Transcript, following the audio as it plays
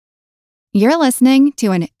You're listening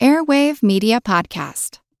to an Airwave Media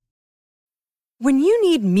Podcast. When you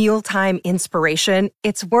need mealtime inspiration,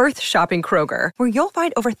 it's worth shopping Kroger, where you'll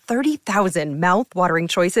find over 30,000 mouth-watering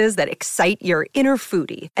choices that excite your inner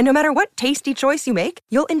foodie. And no matter what tasty choice you make,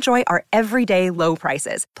 you'll enjoy our everyday low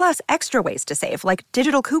prices, plus extra ways to save, like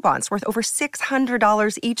digital coupons worth over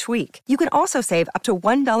 $600 each week. You can also save up to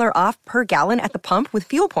 $1 off per gallon at the pump with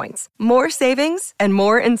fuel points. More savings and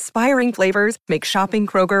more inspiring flavors make shopping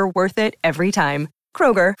Kroger worth it every time.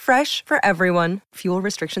 Kroger, fresh for everyone. Fuel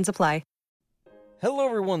restrictions apply. Hello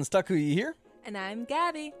everyone, Takuya here. And I'm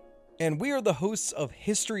Gabby. And we are the hosts of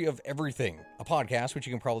History of Everything, a podcast which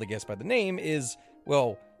you can probably guess by the name is,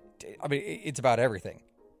 well, it's about everything.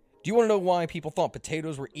 Do you want to know why people thought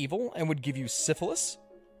potatoes were evil and would give you syphilis?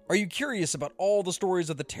 Are you curious about all the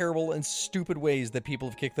stories of the terrible and stupid ways that people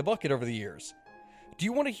have kicked the bucket over the years? Do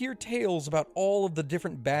you want to hear tales about all of the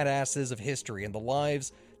different badasses of history and the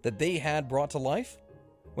lives that they had brought to life?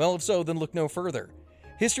 Well, if so, then look no further.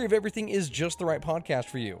 History of Everything is just the right podcast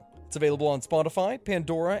for you. It's available on Spotify,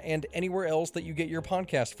 Pandora, and anywhere else that you get your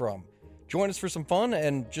podcast from. Join us for some fun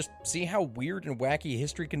and just see how weird and wacky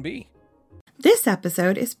history can be. This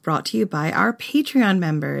episode is brought to you by our Patreon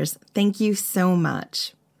members. Thank you so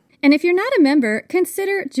much. And if you're not a member,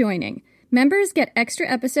 consider joining. Members get extra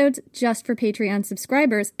episodes just for Patreon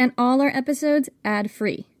subscribers, and all our episodes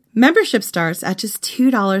ad-free. Membership starts at just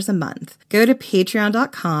 $2 a month. Go to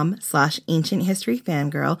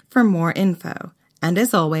patreon.com/ancienthistoryfangirl for more info. And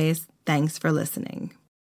as always, thanks for listening.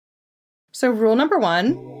 So rule number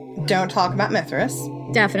 1, don't talk about Mithras.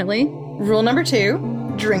 Definitely. Rule number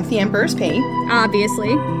 2, drink the Emperor's pee.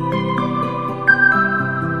 Obviously.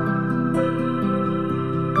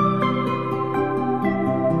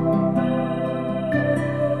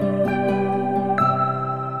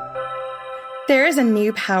 There is a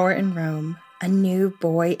new power in Rome, a new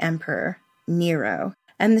boy emperor, Nero,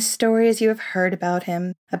 and the stories you have heard about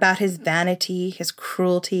him, about his vanity, his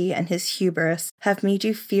cruelty, and his hubris, have made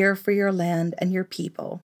you fear for your land and your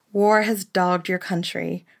people. War has dogged your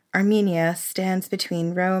country. Armenia stands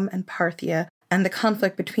between Rome and Parthia, and the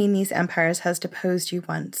conflict between these empires has deposed you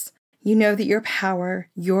once. You know that your power,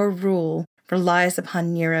 your rule, relies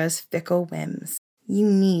upon Nero's fickle whims. You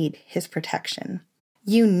need his protection.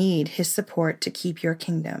 You need his support to keep your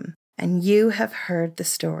kingdom, and you have heard the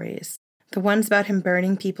stories, the ones about him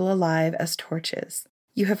burning people alive as torches.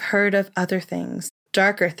 You have heard of other things,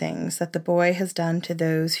 darker things that the boy has done to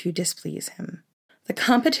those who displease him. The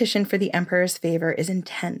competition for the emperor's favor is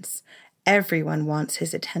intense. Everyone wants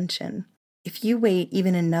his attention. If you wait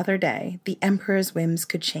even another day, the emperor's whims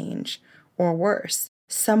could change, or worse,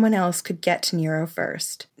 someone else could get to Nero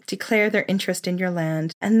first, declare their interest in your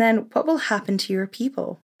land, and then what will happen to your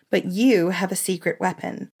people? But you have a secret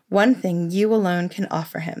weapon, one thing you alone can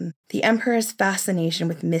offer him. The emperor's fascination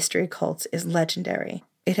with mystery cults is legendary.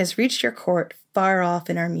 It has reached your court far off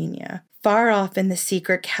in Armenia, far off in the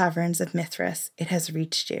secret caverns of Mithras. It has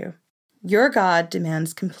reached you. Your god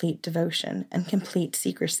demands complete devotion and complete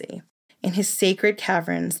secrecy. In his sacred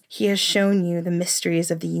caverns, he has shown you the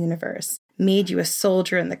mysteries of the universe, made you a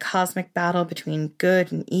soldier in the cosmic battle between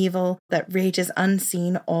good and evil that rages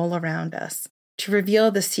unseen all around us. To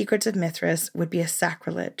reveal the secrets of Mithras would be a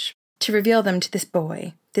sacrilege. To reveal them to this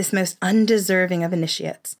boy, this most undeserving of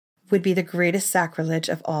initiates, would be the greatest sacrilege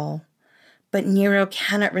of all. But Nero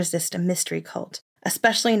cannot resist a mystery cult,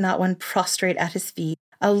 especially not one prostrate at his feet,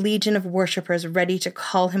 a legion of worshippers ready to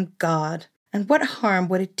call him God. And what harm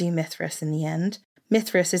would it do Mithras in the end?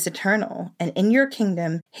 Mithras is eternal, and in your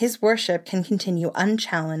kingdom, his worship can continue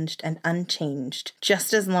unchallenged and unchanged,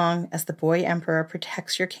 just as long as the boy emperor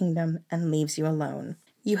protects your kingdom and leaves you alone.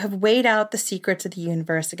 You have weighed out the secrets of the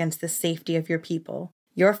universe against the safety of your people,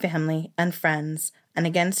 your family, and friends, and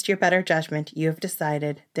against your better judgment, you have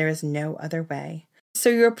decided there is no other way. So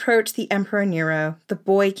you approach the Emperor Nero, the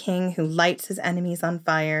boy king who lights his enemies on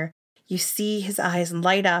fire. You see his eyes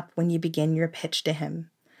light up when you begin your pitch to him.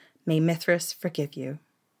 May Mithras forgive you.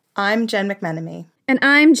 I'm Jen McMenemy. And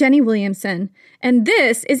I'm Jenny Williamson. And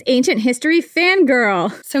this is Ancient History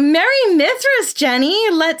Fangirl. So Merry Mithras, Jenny!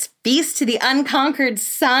 Let's feast to the unconquered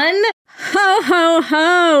sun. Ho, ho,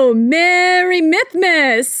 ho! Merry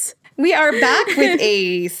Mythmas! We are back with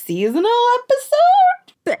a seasonal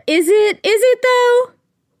episode. But is it though?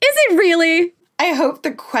 Is it really? I hope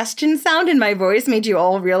the question sound in my voice made you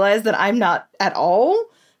all realize that I'm not at all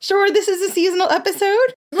sure this is a seasonal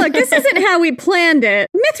episode. Look, this isn't how we planned it.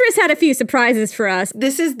 Mithras had a few surprises for us.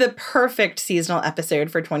 This is the perfect seasonal episode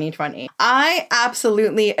for 2020. I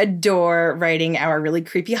absolutely adore writing our really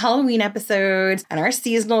creepy Halloween episodes and our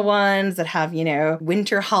seasonal ones that have,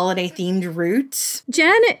 winter holiday themed roots.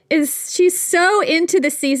 Jen she's so into the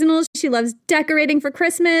seasonals. She loves decorating for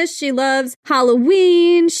Christmas. She loves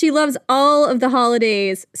Halloween. She loves all of the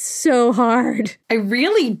holidays so hard. I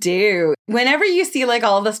really do. Whenever you see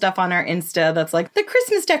all the stuff on our Insta that's like the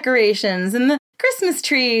Christmas decorations and the Christmas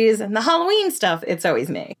trees and the Halloween stuff, it's always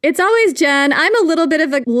me. It's always Jen. I'm a little bit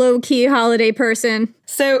of a low-key holiday person.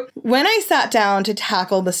 So when I sat down to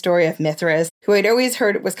tackle the story of Mithras, who I'd always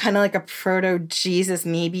heard it was kind of like a proto-Jesus,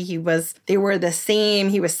 maybe they were the same,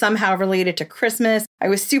 he was somehow related to Christmas, I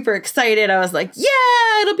was super excited. I was like,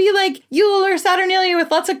 yeah, it'll be like Yule or Saturnalia with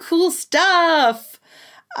lots of cool stuff.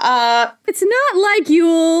 It's not like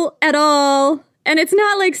Yule at all. And it's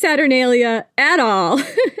not like Saturnalia at all.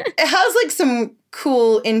 It has some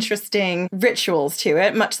cool, interesting rituals to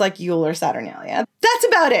it, much like Yule or Saturnalia. That's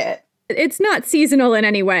about it. It's not seasonal in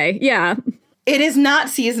any way. Yeah. It is not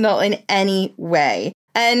seasonal in any way.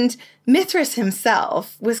 And Mithras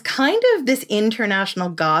himself was kind of this international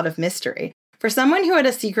god of mystery. For someone who had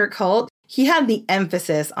a secret cult, he had the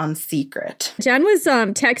emphasis on secret. Jen was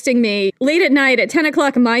texting me late at night at 10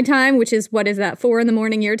 o'clock my time, which is, 4 in the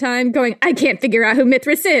morning your time, going, I can't figure out who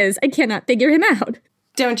Mithras is. I cannot figure him out.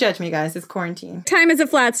 Don't judge me, guys. It's quarantine. Time is a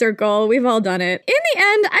flat circle. We've all done it. In the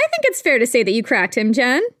end, I think it's fair to say that you cracked him,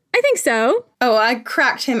 Jen. I think so. Oh, I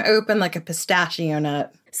cracked him open like a pistachio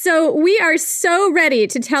nut. So we are so ready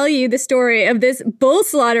to tell you the story of this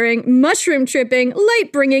bull-slaughtering, mushroom-tripping,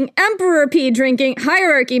 light-bringing, Emperor Pea drinking,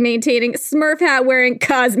 hierarchy-maintaining, Smurf hat-wearing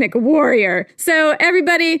cosmic warrior. So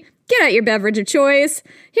everybody, get out your beverage of choice.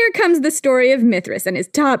 Here comes the story of Mithras and his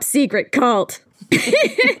top-secret cult.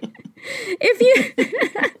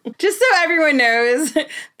 Just so everyone knows,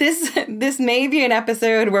 this may be an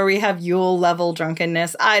episode where we have Yule-level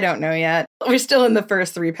drunkenness. I don't know yet. We're still in the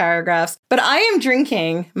first 3 paragraphs. But I am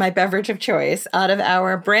drinking my beverage of choice out of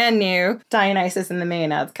our brand new Dionysus and the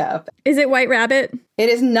Maenads cup. Is it White Rabbit? It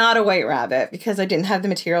is not a White Rabbit because I didn't have the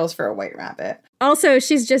materials for a White Rabbit. Also,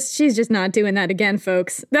 she's just not doing that again,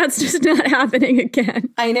 folks. That's just not happening again.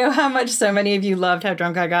 I know how much so many of you loved how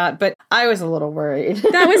drunk I got, but I was a little worried.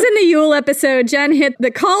 That was in the Yule episode. Jen hit the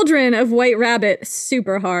cauldron of White Rabbit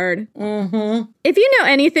super hard. Mm-hmm. If you know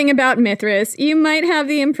anything about Mithras, you might have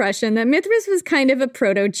the impression that Mithras was kind of a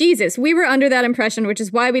proto-Jesus. We were under that impression, which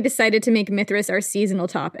is why we decided to make Mithras our seasonal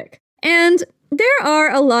topic. And there are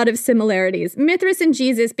a lot of similarities. Mithras and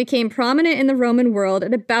Jesus became prominent in the Roman world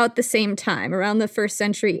at about the same time, around the 1st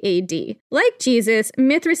century AD. Like Jesus,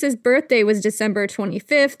 Mithras' birthday was December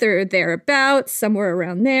 25th or thereabouts, somewhere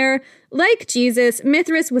around there. Like Jesus,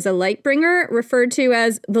 Mithras was a light bringer, referred to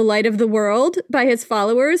as the light of the world by his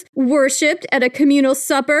followers, worshipped at a communal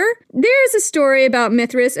supper. There's a story about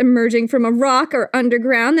Mithras emerging from a rock or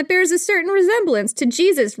underground that bears a certain resemblance to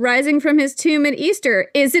Jesus rising from his tomb at Easter.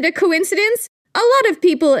 Is it a coincidence? A lot of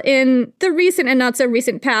people in the recent and not so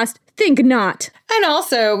recent past think not. And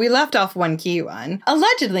also, we left off one key one.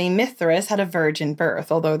 Allegedly, Mithras had a virgin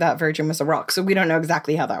birth, although that virgin was a rock, so we don't know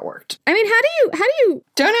exactly how that worked. I mean, how do you...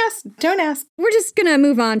 Don't ask. We're just gonna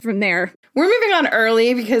move on from there. We're moving on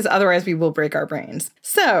early because otherwise we will break our brains.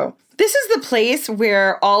 So, this is the place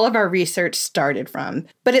where all of our research started from,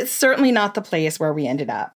 but it's certainly not the place where we ended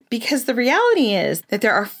up. Because the reality is that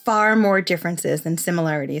there are far more differences than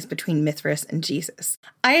similarities between Mithras and Jesus.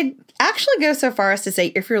 I'd actually go so far as to say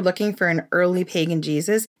if you're looking for an early pagan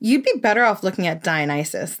Jesus, you'd be better off looking at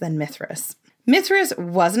Dionysus than Mithras. Mithras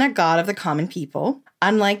wasn't a god of the common people.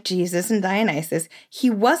 Unlike Jesus and Dionysus, he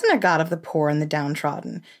wasn't a god of the poor and the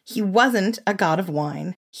downtrodden. He wasn't a god of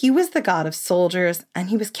wine. He was the god of soldiers, and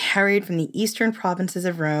he was carried from the eastern provinces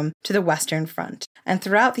of Rome to the western front, and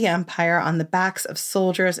throughout the empire on the backs of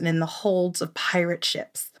soldiers and in the holds of pirate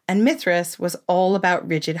ships. And Mithras was all about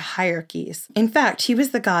rigid hierarchies. In fact, he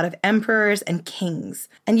was the god of emperors and kings.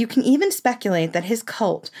 And you can even speculate that his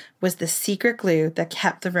cult was the secret glue that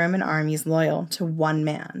kept the Roman armies loyal to one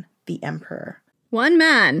man, the emperor. One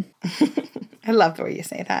man. I love the way you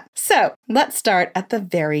say that. So, let's start at the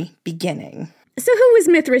very beginning. So who was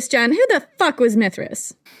Mithras, Jen? Who the fuck was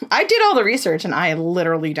Mithras? I did all the research and I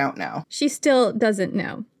literally don't know. She still doesn't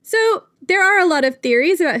know. So There are a lot of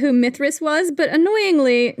theories about who Mithras was, but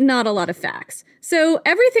annoyingly, not a lot of facts. So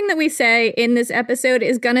everything that we say in this episode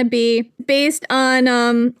is going to be based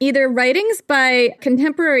on either writings by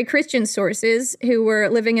contemporary Christian sources who were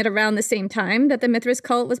living at around the same time that the Mithras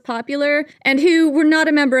cult was popular and who were not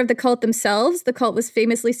a member of the cult themselves. The cult was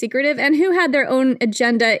famously secretive and who had their own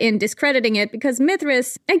agenda in discrediting it because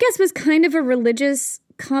Mithras, I guess, was kind of a religious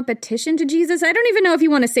competition to Jesus. I don't even know if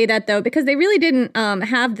you want to say that, though, because they really didn't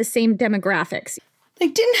have the same demographics. They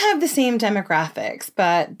didn't have the same demographics,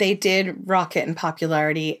 but they did rocket in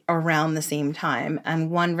popularity around the same time. And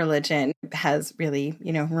one religion has really,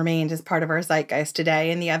 remained as part of our zeitgeist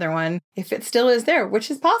today. And the other one, if it still is there,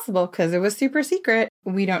 which is possible because it was super secret,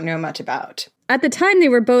 we don't know much about. At the time they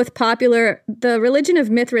were both popular, the religion of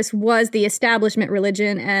Mithras was the establishment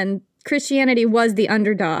religion and Christianity was the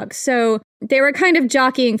underdog. So they were kind of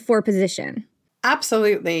jockeying for position.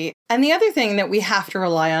 Absolutely. And the other thing that we have to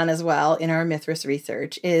rely on as well in our Mithras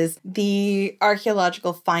research is the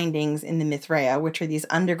archaeological findings in the Mithraea, which are these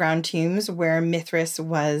underground tombs where Mithras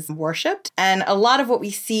was worshipped. And a lot of what we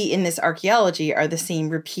see in this archaeology are the same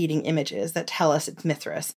repeating images that tell us it's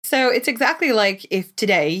Mithras. So it's exactly like if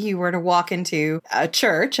today you were to walk into a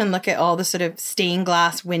church and look at all the sort of stained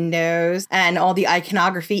glass windows and all the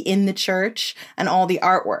iconography in the church and all the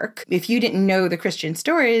artwork. If you didn't know the Christian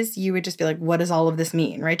stories, you would just be like, what does all of this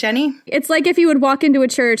mean? Right, Jenny? It's like if you would walk into a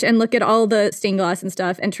church and look at all the stained glass and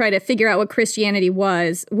stuff and try to figure out what Christianity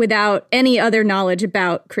was without any other knowledge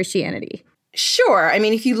about Christianity. Sure. I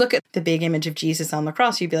mean, if you look at the big image of Jesus on the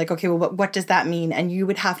cross, you'd be like, okay, well, what does that mean? And you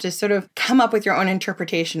would have to sort of come up with your own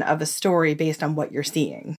interpretation of a story based on what you're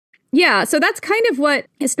seeing. Yeah, so that's kind of what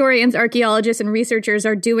historians, archaeologists, and researchers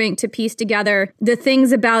are doing to piece together the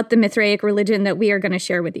things about the Mithraic religion that we are going to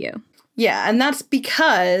share with you. Yeah, and that's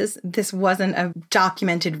because this wasn't a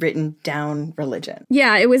documented, written down religion.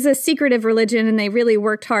 Yeah, it was a secretive religion, and they really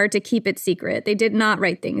worked hard to keep it secret. They did not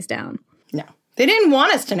write things down. No, they didn't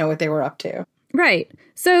want us to know what they were up to. Right.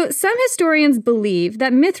 So some historians believe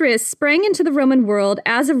that Mithras sprang into the Roman world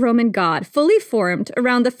as a Roman god, fully formed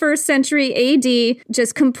around the 1st century AD,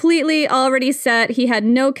 just completely already set. He had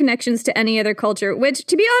no connections to any other culture, which,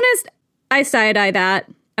 to be honest, I side-eye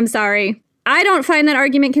that. I'm sorry. I don't find that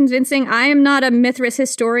argument convincing. I am not a Mithras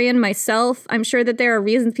historian myself. I'm sure that there are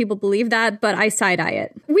reasons people believe that, but I side-eye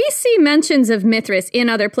it. We see mentions of Mithras in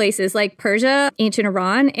other places like Persia, ancient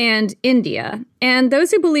Iran, and India. And those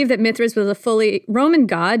who believe that Mithras was a fully Roman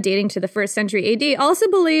god dating to the 1st century AD also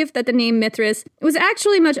believe that the name Mithras was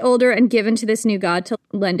actually much older and given to this new god to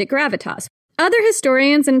lend it gravitas. Other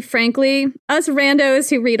historians, and frankly, us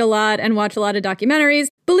randos who read a lot and watch a lot of documentaries,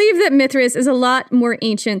 believe that Mithras is a lot more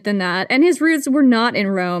ancient than that, and his roots were not in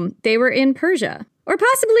Rome. They were in Persia, or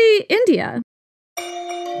possibly India.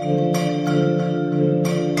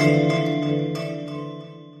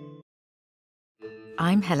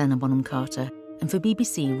 I'm Helena Bonham Carter, and for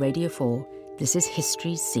BBC Radio 4, this is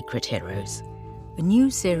History's Secret Heroes, a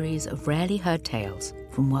new series of rarely heard tales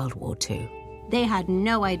from World War II. They had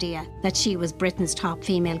no idea that she was Britain's top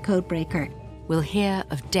female codebreaker. We'll hear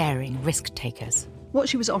of daring risk-takers. What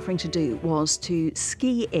she was offering to do was to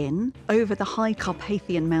ski in over the high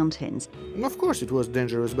Carpathian mountains. Of course it was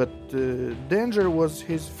dangerous, but danger was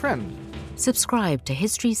his friend. Subscribe to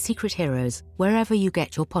History's Secret Heroes wherever you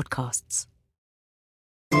get your podcasts.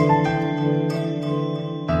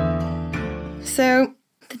 So,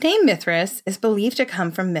 the name Mithras is believed to come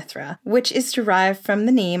from Mithra, which is derived from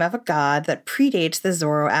the name of a god that predates the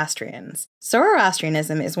Zoroastrians.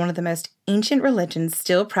 Zoroastrianism is one of the most ancient religions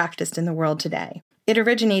still practiced in the world today. It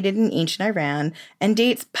originated in ancient Iran and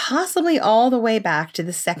dates possibly all the way back to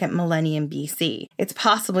the 2nd millennium BC. It's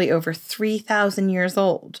possibly over 3,000 years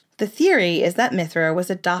old. The theory is that Mithra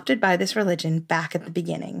was adopted by this religion back at the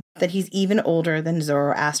beginning, that he's even older than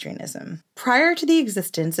Zoroastrianism. Prior to the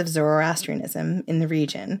existence of Zoroastrianism in the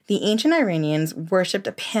region, the ancient Iranians worshipped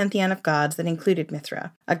a pantheon of gods that included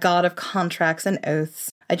Mithra, a god of contracts and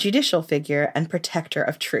oaths, a judicial figure and protector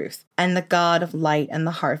of truth, and the god of light and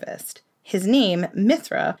the harvest. His name,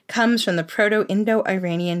 Mithra, comes from the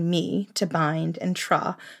Proto-Indo-Iranian mi, to bind, and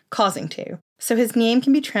tra, causing to. So his name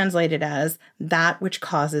can be translated as that which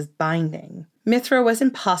causes binding. Mithra was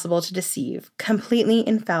impossible to deceive, completely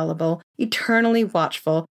infallible, eternally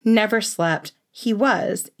watchful, never slept. He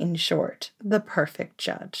was, in short, the perfect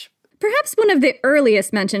judge. Perhaps one of the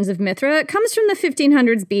earliest mentions of Mithra comes from the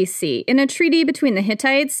 1500s BC in a treaty between the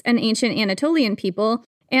Hittites, an ancient Anatolian people,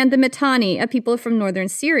 and the Mitanni, a people from northern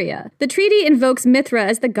Syria. The treaty invokes Mithra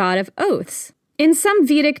as the god of oaths. In some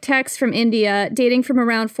Vedic texts from India, dating from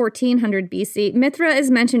around 1400 BC, Mithra is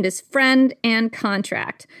mentioned as friend and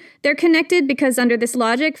contract. They're connected because under this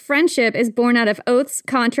logic, friendship is born out of oaths,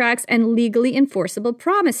 contracts, and legally enforceable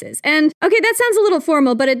promises. And, okay, that sounds a little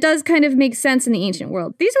formal, but it does kind of make sense in the ancient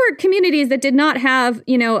world. These were communities that did not have,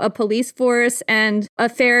 a police force and a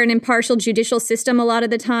fair and impartial judicial system a lot of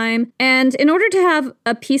the time. And in order to have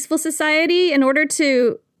a peaceful society, in order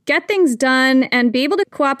to get things done and be able to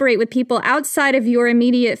cooperate with people outside of your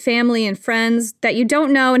immediate family and friends that you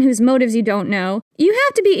don't know and whose motives you don't know, you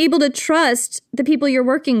have to be able to trust the people you're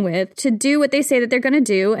working with to do what they say that they're going to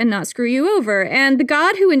do and not screw you over. And the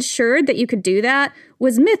god who ensured that you could do that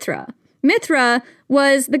was Mithra. Mithra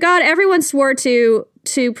was the god everyone swore to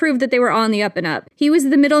prove that they were on the up and up. He was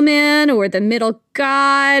the middleman or the middle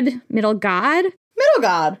god. Middle god? Middle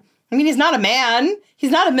god. I mean, he's not a man.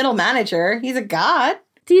 He's not a middle manager. He's a god.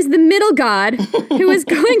 He's the middle god who was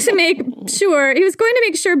going to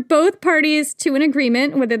make sure both parties to an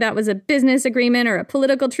agreement, whether that was a business agreement or a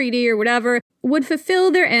political treaty or whatever, would fulfill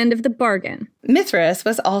their end of the bargain. Mithras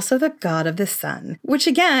was also the god of the sun, which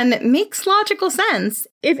again makes logical sense.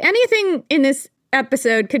 If anything in this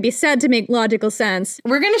episode could be said to make logical sense,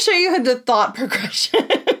 we're going to show you the thought progression.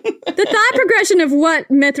 The thought progression of what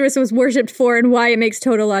Mithras was worshipped for and why it makes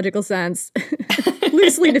total logical sense.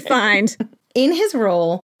 Loosely defined. In his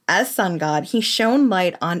role as sun god, he shone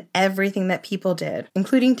light on everything that people did,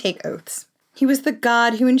 including take oaths. He was the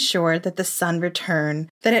god who ensured that the sun returned,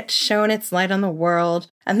 that it shone its light on the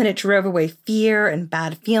world, and that it drove away fear and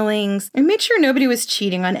bad feelings, and made sure nobody was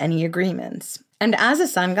cheating on any agreements. And as a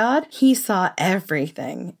sun god, he saw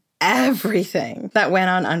everything that went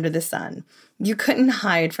on under the sun. You couldn't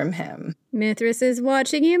hide from him. Mithras is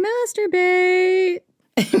watching you masturbate.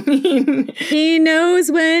 He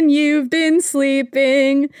knows when you've been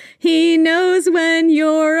sleeping. He knows when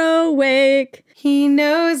you're awake. He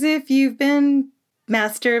knows if you've been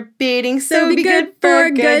masturbating. So be good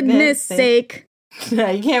for goodness sake. No,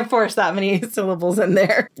 you can't force that many syllables in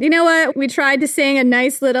there. You know what? We tried to sing a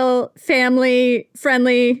nice little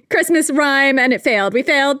family-friendly Christmas rhyme and it failed. We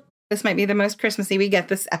failed. This might be the most Christmassy we get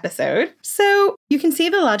this episode. So you can see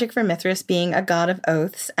the logic for Mithras being a god of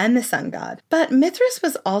oaths and the sun god. But Mithras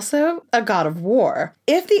was also a god of war.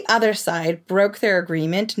 If the other side broke their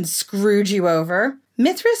agreement and screwed you over,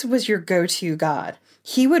 Mithras was your go-to god.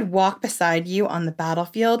 He would walk beside you on the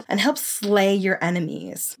battlefield and help slay your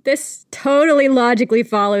enemies. This totally logically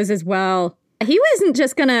follows as well. He wasn't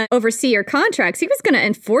just going to oversee your contracts. He was going to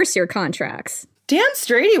enforce your contracts. Damn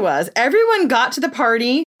straight he was. Everyone got to the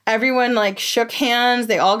party. Everyone, shook hands.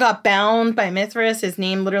 They all got bound by Mithras. His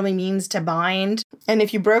name literally means to bind. And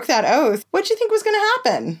if you broke that oath, what do you think was going to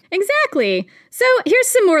happen? Exactly. So here's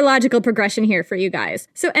some more logical progression here for you guys.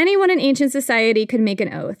 So anyone in ancient society could make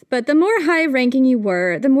an oath, but the more high-ranking you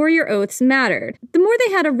were, the more your oaths mattered. The more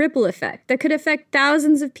they had a ripple effect that could affect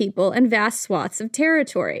thousands of people and vast swaths of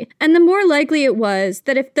territory. And the more likely it was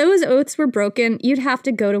that if those oaths were broken, you'd have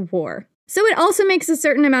to go to war. So it also makes a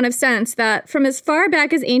certain amount of sense that from as far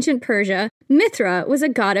back as ancient Persia, Mithra was a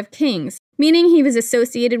god of kings, meaning he was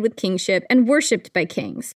associated with kingship and worshipped by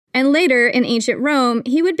kings. And later, in ancient Rome,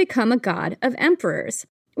 he would become a god of emperors.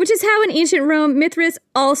 Which is how in ancient Rome, Mithras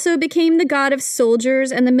also became the god of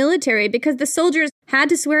soldiers and the military because the soldiers had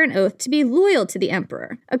to swear an oath to be loyal to the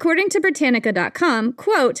emperor. According to Britannica.com,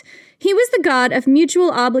 quote, he was the god of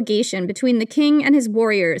mutual obligation between the king and his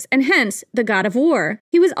warriors, and hence the god of war.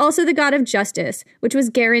 He was also the god of justice, which was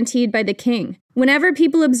guaranteed by the king. Whenever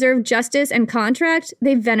people observed justice and contract,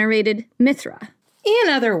 they venerated Mithra. In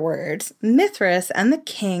other words, Mithras and the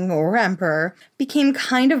king or emperor became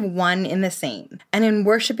kind of one in the same. And in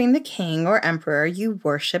worshipping the king or emperor, you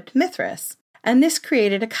worshipped Mithras. And this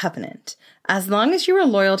created a covenant. As long as you were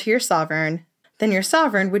loyal to your sovereign, then your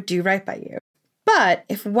sovereign would do right by you. But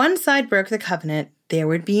if one side broke the covenant, there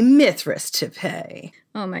would be Mithras to pay.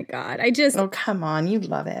 Oh my God, Oh, come on, you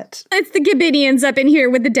love it. It's the Gibeonians up in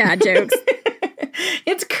here with the dad jokes.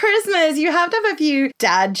 It's Christmas. You have to have a few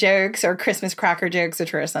dad jokes or Christmas cracker jokes,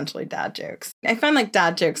 which are essentially dad jokes. I find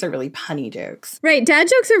dad jokes are really punny jokes. Right. Dad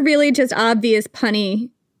jokes are really just obvious punny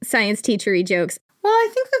science teachery jokes. Well, I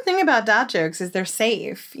think the thing about dad jokes is they're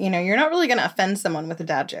safe. You're not really going to offend someone with a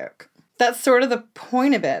dad joke. That's sort of the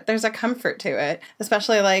point of it. There's a comfort to it,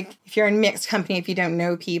 especially if you're in mixed company, if you don't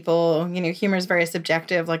know people, humor is very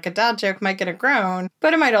subjective. A dad joke might get a groan,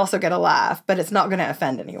 but it might also get a laugh, but it's not going to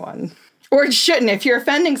offend anyone. Or it shouldn't. If you're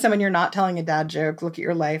offending someone, you're not telling a dad joke. Look at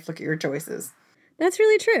your life. Look at your choices. That's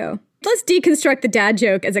really true. Let's deconstruct the dad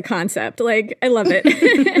joke as a concept. I love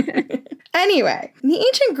it. Anyway, the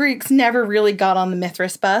ancient Greeks never really got on the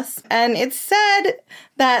Mithras bus, and it's said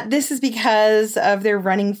that this is because of their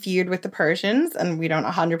running feud with the Persians, and we don't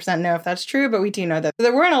 100% know if that's true, but we do know that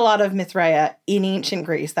there weren't a lot of Mithraea in ancient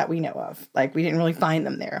Greece that we know of. Like, we didn't really find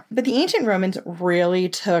them there. But the ancient Romans really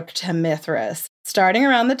took to Mithras, starting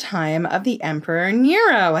around the time of the Emperor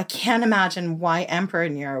Nero. I can't imagine why Emperor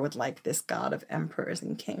Nero would like this god of emperors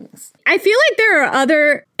and kings. I feel like there are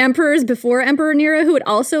other emperors before Emperor Nero who would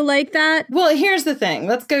also like that. Well, here's the thing.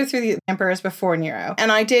 Let's go through the emperors before Nero.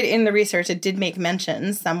 And I did, in the research, it did make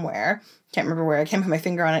mention somewhere, can't remember where, I can't put my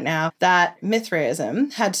finger on it now, that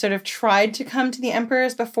Mithraism had sort of tried to come to the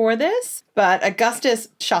emperors before this, but Augustus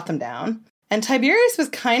shot them down. And Tiberius was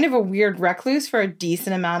kind of a weird recluse for a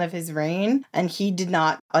decent amount of his reign, and he did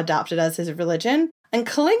not adopt it as his religion. And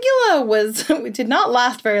Caligula did not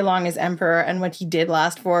last very long as emperor, and what he did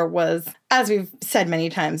last for was, as we've said many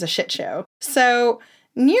times, a shit show. So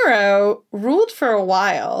Nero ruled for a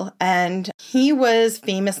while, and he was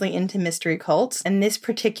famously into mystery cults, and this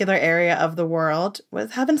particular area of the world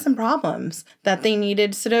was having some problems that they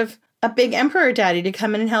needed sort of a big emperor daddy to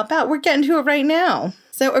come in and help out. We're getting to it right now.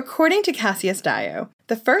 So according to Cassius Dio,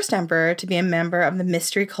 the first emperor to be a member of the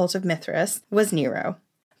mystery cult of Mithras was Nero.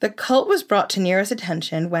 The cult was brought to Nero's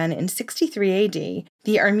attention when, in 63 AD,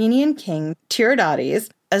 the Armenian king Tiridates,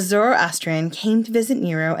 a Zoroastrian, came to visit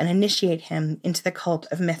Nero and initiate him into the cult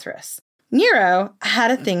of Mithras. Nero had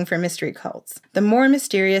a thing for mystery cults. The more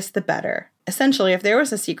mysterious, the better. Essentially, if there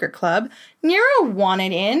was a secret club, Nero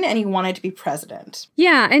wanted in and he wanted to be president.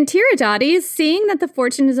 Yeah, and Tiridates, seeing that the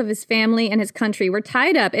fortunes of his family and his country were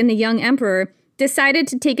tied up in the young emperor, decided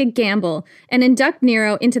to take a gamble and induct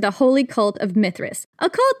Nero into the holy cult of Mithras, a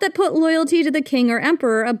cult that put loyalty to the king or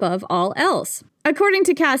emperor above all else. According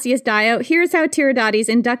to Cassius Dio, here's how Tiridates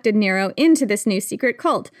inducted Nero into this new secret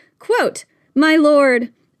cult. Quote, "My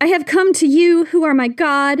lord, I have come to you who are my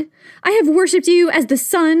god. I have worshipped you as the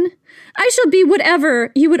sun. I shall be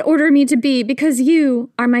whatever you would order me to be because you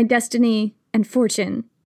are my destiny and fortune."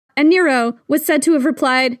 And Nero was said to have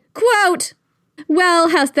replied, quote, "Well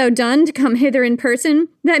hast thou done to come hither in person,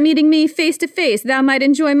 that meeting me face to face thou might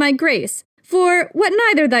enjoy my grace. For what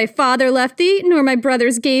neither thy father left thee, nor my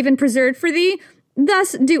brothers gave and preserved for thee,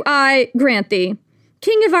 thus do I grant thee.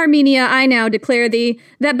 King of Armenia, I now declare thee,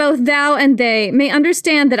 that both thou and they may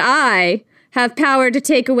understand that I have power to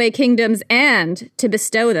take away kingdoms and to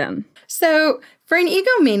bestow them." So, for an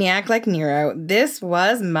egomaniac like Nero, this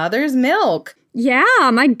was mother's milk.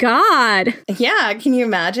 Yeah, my God. Yeah, can you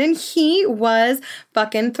imagine? He was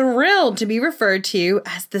fucking thrilled to be referred to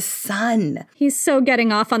as the sun. He's so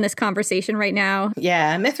getting off on this conversation right now.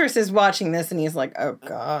 Yeah, Mithras is watching this and he's like, oh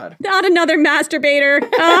God. Not another masturbator.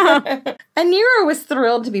 And Nero was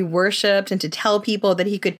thrilled to be worshipped and to tell people that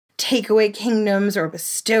he could take away kingdoms or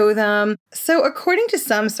bestow them. So according to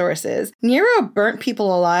some sources, Nero burnt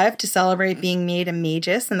people alive to celebrate being made a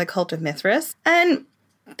magus in the cult of Mithras. And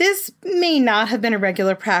this may not have been a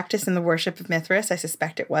regular practice in the worship of Mithras. I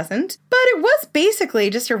suspect it wasn't. But it was basically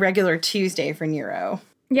just a regular Tuesday for Nero.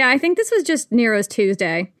 Yeah, I think this was just Nero's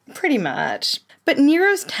Tuesday. Pretty much. But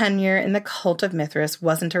Nero's tenure in the cult of Mithras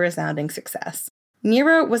wasn't a resounding success.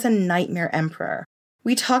 Nero was a nightmare emperor.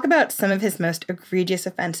 We talk about some of his most egregious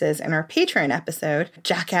offenses in our Patreon episode,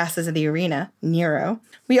 Jackasses of the Arena, Nero.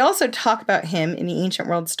 We also talk about him in the Ancient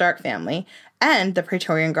World Stark family and the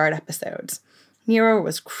Praetorian Guard episodes. Nero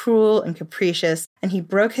was cruel and capricious, and he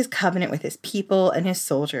broke his covenant with his people and his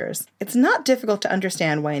soldiers. It's not difficult to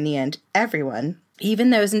understand why in the end, everyone, even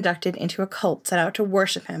those inducted into a cult set out to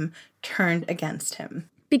worship him, turned against him.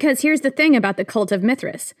 Because here's the thing about the cult of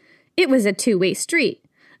Mithras. It was a two-way street.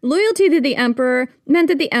 Loyalty to the emperor meant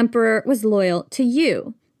that the emperor was loyal to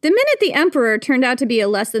you. The minute the emperor turned out to be a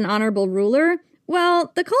less than honorable ruler,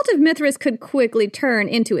 well, the cult of Mithras could quickly turn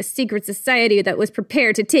into a secret society that was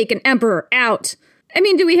prepared to take an emperor out. I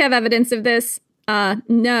mean, do we have evidence of this?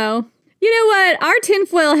 No. You know what? Our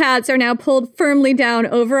tinfoil hats are now pulled firmly down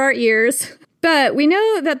over our ears. But we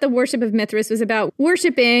know that the worship of Mithras was about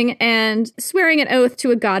worshiping and swearing an oath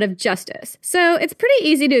to a god of justice. So it's pretty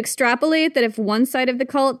easy to extrapolate that if one side of the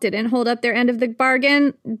cult didn't hold up their end of the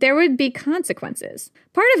bargain, there would be consequences.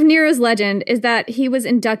 Part of Nero's legend is that he was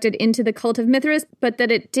inducted into the cult of Mithras, but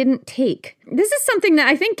that it didn't take. This is something that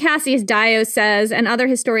I think Cassius Dio says and other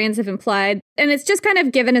historians have implied, and it's just kind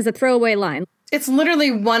of given as a throwaway line. It's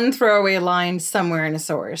literally one throwaway line somewhere in a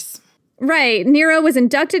source. Right. Nero was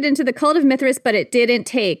inducted into the cult of Mithras, but it didn't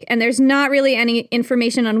take. And there's not really any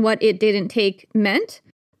information on what it didn't take meant.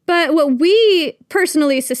 But what we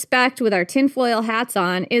personally suspect with our tinfoil hats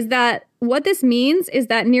on is that what this means is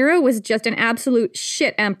that Nero was just an absolute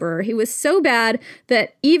shit emperor. He was so bad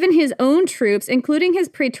that even his own troops, including his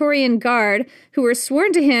Praetorian Guard, who were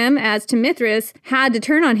sworn to him as to Mithras, had to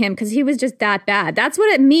turn on him because he was just that bad. That's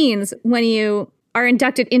what it means when you are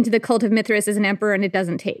inducted into the cult of Mithras as an emperor and it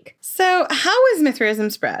doesn't take. So how was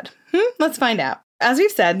Mithraism spread? Let's find out. As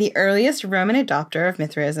we've said, the earliest Roman adopter of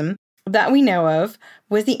Mithraism that we know of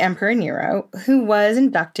was the Emperor Nero, who was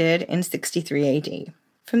inducted in 63 AD.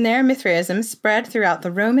 From there, Mithraism spread throughout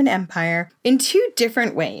the Roman Empire in two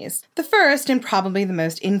different ways. The first, and probably the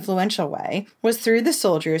most influential way, was through the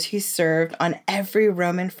soldiers who served on every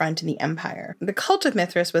Roman front in the empire. The cult of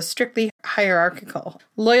Mithras was strictly hierarchical.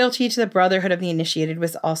 Loyalty to the brotherhood of the initiated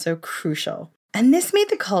was also crucial. And this made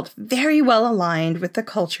the cult very well aligned with the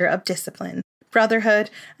culture of discipline, brotherhood,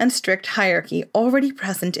 and strict hierarchy already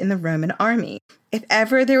present in the Roman army. If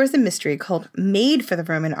ever there was a mystery cult made for the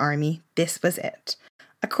Roman army, this was it.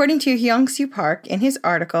 According to Hyung-Soo Park in his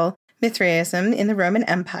article, Mithraism in the Roman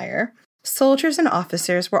Empire, soldiers and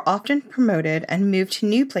officers were often promoted and moved to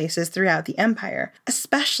new places throughout the empire,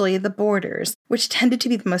 especially the borders, which tended to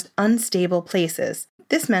be the most unstable places.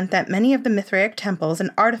 This meant that many of the Mithraic temples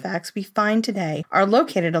and artifacts we find today are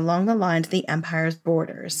located along the lines of the empire's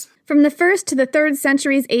borders. From the 1st to the 3rd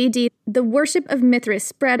centuries AD, the worship of Mithras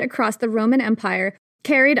spread across the Roman Empire,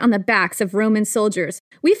 carried on the backs of Roman soldiers.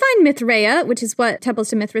 We find Mithraea, which is what temples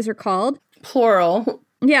to Mithras are called. Plural.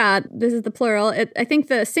 Yeah, this is the plural. I think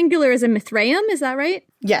the singular is a Mithraeum, is that right?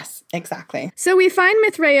 Yes, exactly. So we find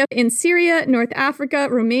Mithraea in Syria, North Africa,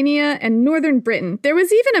 Romania, and northern Britain. There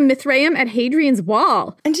was even a Mithraeum at Hadrian's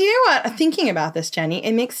Wall. And do you know what? Thinking about this, Jenny,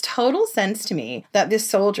 it makes total sense to me that the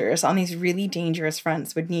soldiers on these really dangerous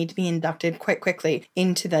fronts would need to be inducted quite quickly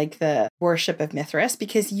into the worship of Mithras,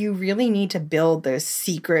 because you really need to build those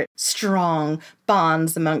secret, strong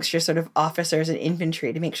bonds amongst your sort of officers and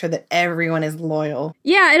infantry to make sure that everyone is loyal.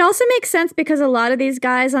 Yeah, it also makes sense because a lot of these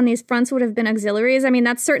guys on these fronts would have been auxiliaries. I mean,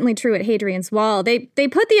 that's certainly true at Hadrian's Wall. They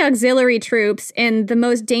put the auxiliary troops in the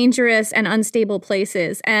most dangerous and unstable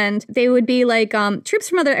places, and they would be like troops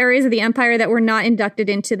from other areas of the empire that were not inducted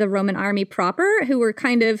into the Roman army proper, who were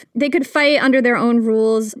they could fight under their own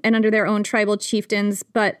rules and under their own tribal chieftains,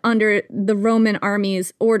 but under the Roman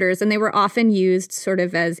army's orders, and they were often used sort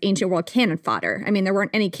of as ancient world cannon fodder. I mean, there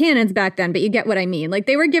weren't any cannons back then, but you get what I mean. Like,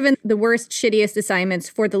 they were given the worst, shittiest assignments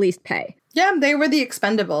for the least pay. Yeah, they were the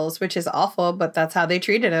expendables, which is awful, but that's how they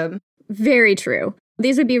treated them. Very true.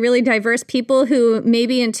 These would be really diverse people who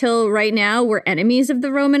maybe until right now were enemies of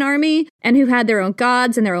the Roman army and who had their own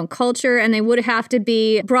gods and their own culture, and they would have to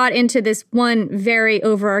be brought into this one very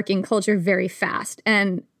overarching culture very fast.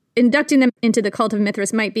 And inducting them into the cult of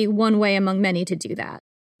Mithras might be one way among many to do that.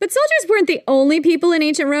 But soldiers weren't the only people in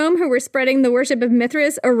ancient Rome who were spreading the worship of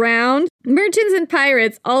Mithras around. Merchants and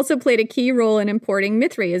pirates also played a key role in importing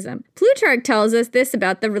Mithraism. Plutarch tells us this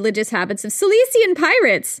about the religious habits of Cilician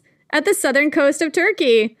pirates at the southern coast of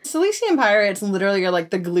Turkey. Cilician pirates literally are like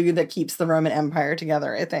the glue that keeps the Roman Empire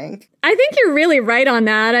together, I think. I think you're really right on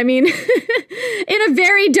that. I mean, in a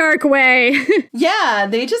very dark way. Yeah,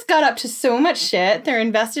 they just got up to so much shit. They're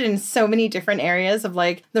invested in so many different areas of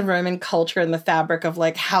like the Roman culture and the fabric of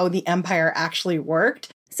like how the empire actually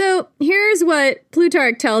worked. So here's what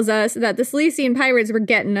Plutarch tells us that the Cilician pirates were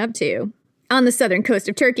getting up to on the southern coast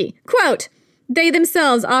of Turkey. Quote, "They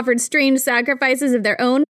themselves offered strange sacrifices of their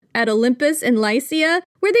own at Olympus in Lycia,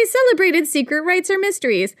 where they celebrated secret rites or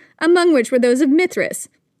mysteries, among which were those of Mithras.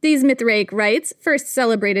 These Mithraic rites, first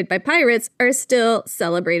celebrated by pirates, are still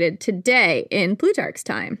celebrated today in Plutarch's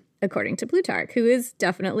time," according to Plutarch, who is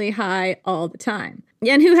definitely high all the time,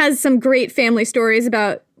 and who has some great family stories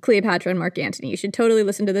about Cleopatra and Mark Antony. You should totally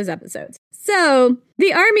listen to those episodes. So,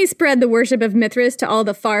 the army spread the worship of Mithras to all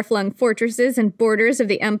the far-flung fortresses and borders of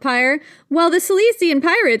the empire, while the Cilician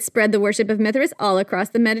pirates spread the worship of Mithras all across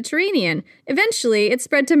the Mediterranean. Eventually, it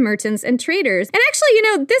spread to merchants and traders. And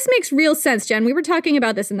actually, this makes real sense, Jen. We were talking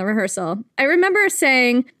about this in the rehearsal. I remember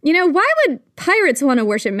saying, why would pirates want to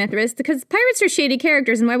worship Mithras? Because pirates are shady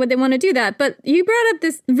characters, and why would they want to do that? But you brought up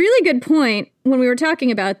this really good point when we were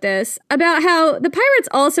talking about this, about how the pirates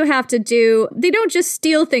also have to they don't just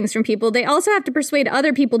steal things from people, they also have to persuade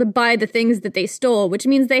other people to buy the things that they stole, which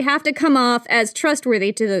means they have to come off as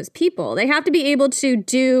trustworthy to those people. They have to be able to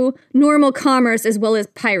do normal commerce as well as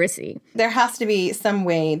piracy. There has to be some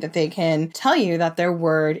way that they can tell you that their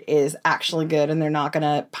word is actually good and they're not going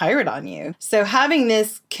to pirate on you. So having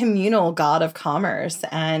this communal god of commerce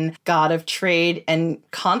and god of trade and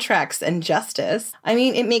contracts and justice, I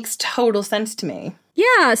mean, it makes total sense to me.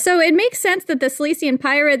 Yeah, so it makes sense that the Cilician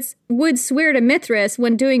pirates would swear to Mithras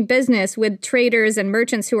when doing business with traders and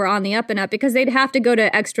merchants who are on the up and up, because they'd have to go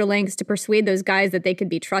to extra lengths to persuade those guys that they could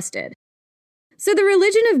be trusted. So the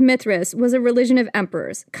religion of Mithras was a religion of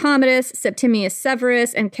emperors. Commodus, Septimius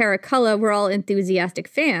Severus, and Caracalla were all enthusiastic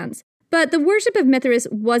fans. But the worship of Mithras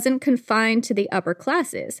wasn't confined to the upper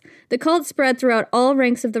classes. The cult spread throughout all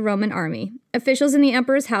ranks of the Roman army. Officials in the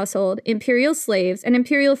emperor's household, imperial slaves, and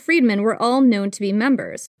imperial freedmen were all known to be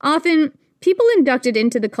members. Often, people inducted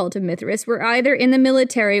into the cult of Mithras were either in the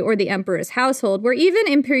military or the emperor's household, where even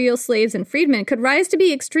imperial slaves and freedmen could rise to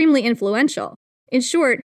be extremely influential. In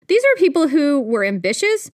short, these were people who were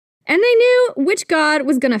ambitious, and they knew which god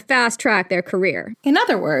was going to fast-track their career. In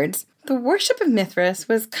other words, the worship of Mithras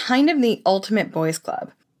was kind of the ultimate boys'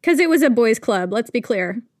 club. Because it was a boys' club, let's be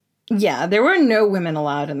clear. Yeah, there were no women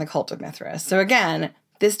allowed in the cult of Mithras. So again,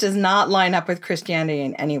 this does not line up with Christianity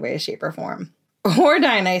in any way, shape, or form. Or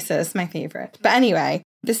Dionysus, my favorite. But anyway,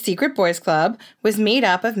 the secret boys' club was made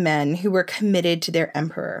up of men who were committed to their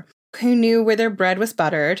emperor, who knew where their bread was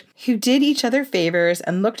buttered, who did each other favors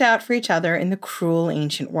and looked out for each other in the cruel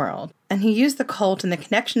ancient world, and who used the cult and the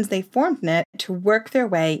connections they formed in it to work their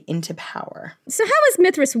way into power. So how is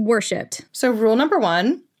Mithras worshipped? So rule number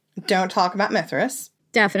 1, don't talk about Mithras.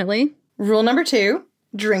 Definitely. Rule number 2,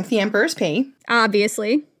 drink the emperor's pee.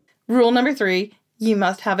 Obviously. Rule number 3, you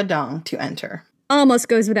must have a dong to enter. Almost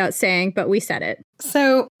goes without saying, but we said it.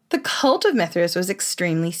 So the cult of Mithras was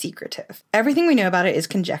extremely secretive. Everything we know about it is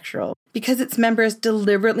conjectural because its members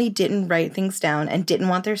deliberately didn't write things down and didn't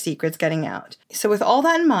want their secrets getting out. So with all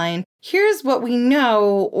that in mind, here's what we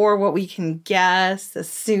know, or what we can guess,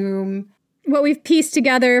 assume. What we've pieced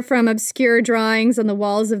together from obscure drawings on the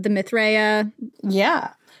walls of the Mithraea.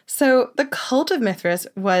 Yeah. So the cult of Mithras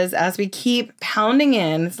was, as we keep pounding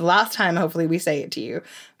in, it's the last time hopefully we say it to you,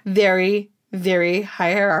 very, very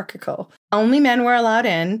hierarchical. Only men were allowed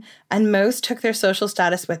in, and most took their social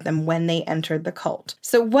status with them when they entered the cult.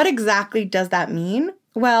 So what exactly does that mean?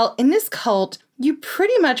 Well, in this cult, you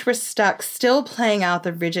pretty much were stuck still playing out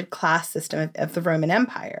the rigid class system of the Roman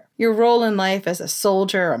Empire. Your role in life as a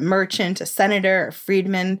soldier, a merchant, a senator, a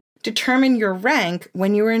freedman determined your rank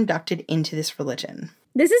when you were inducted into this religion.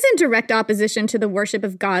 This is in direct opposition to the worship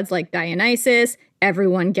of gods like Dionysus,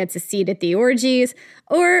 everyone gets a seat at the orgies,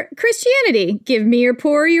 or Christianity, give me your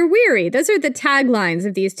poor or your weary. Those are the taglines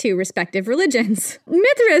of these two respective religions.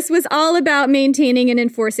 Mithras was all about maintaining and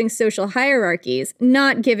enforcing social hierarchies,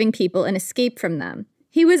 not giving people an escape from them.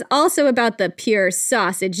 He was also about the pure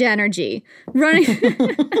sausage energy. Running. Who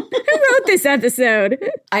wrote this episode?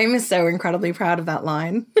 I'm so incredibly proud of that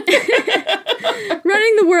line.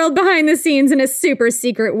 Running the world behind the scenes in a super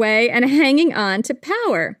secret way and hanging on to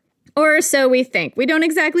power. Or so we think. We don't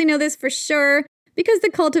exactly know this for sure, because the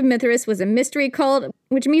cult of Mithras was a mystery cult,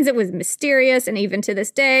 which means it was mysterious, and even to this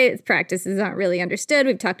day, its practices aren't really understood.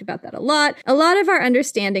 We've talked about that a lot. A lot of our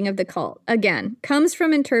understanding of the cult, again, comes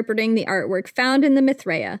from interpreting the artwork found in the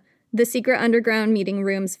Mithraea, the secret underground meeting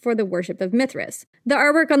rooms for the worship of Mithras. The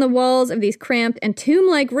artwork on the walls of these cramped and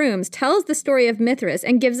tomb-like rooms tells the story of Mithras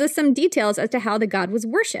and gives us some details as to how the god was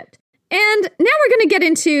worshipped. And now we're going to get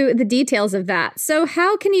into the details of that. So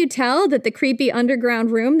how can you tell that the creepy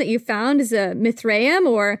underground room that you found is a Mithraeum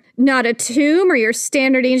or not a tomb or your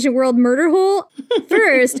standard ancient world murder hole?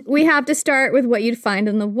 First, we have to start with what you'd find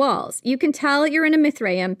on the walls. You can tell you're in a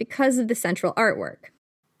Mithraeum because of the central artwork.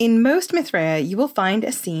 In most Mithraea, you will find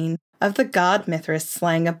a scene of the god Mithras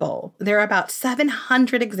slaying a bull. There are about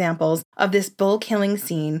 700 examples of this bull-killing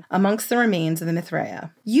scene amongst the remains of the Mithraea.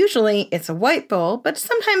 Usually, it's a white bull, but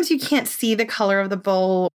sometimes you can't see the color of the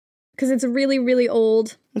bull. Because it's really, really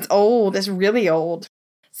old. It's old. It's really old.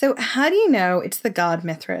 So how do you know it's the god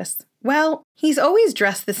Mithras? Well, he's always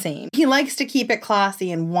dressed the same. He likes to keep it classy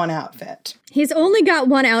in one outfit. He's only got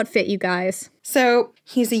one outfit, you guys. So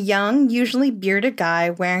he's a young, usually bearded guy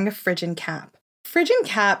wearing a Phrygian cap. Phrygian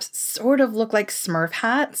caps sort of look like Smurf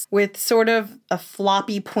hats with sort of a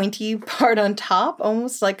floppy, pointy part on top,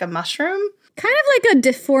 almost like a mushroom. Kind of like a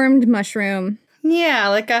deformed mushroom. Yeah,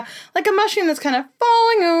 like a mushroom that's kind of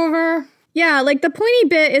falling over. Yeah, like the pointy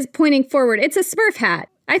bit is pointing forward. It's a Smurf hat.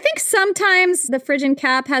 I think sometimes the Phrygian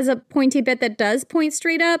cap has a pointy bit that does point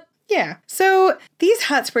straight up. Yeah. So these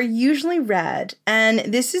hats were usually red, and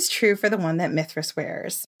this is true for the one that Mithras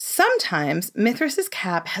wears. Sometimes Mithras's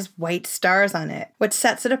cap has white stars on it, which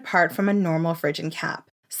sets it apart from a normal Phrygian cap.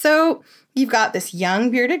 So you've got this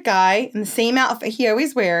young bearded guy in the same outfit he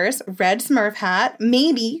always wears, red Smurf hat,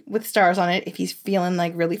 maybe with stars on it if he's feeling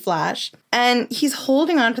like really flash, and he's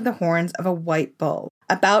holding onto the horns of a white bull,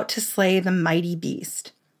 about to slay the mighty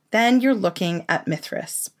beast. Then you're looking at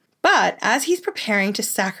Mithras. But as he's preparing to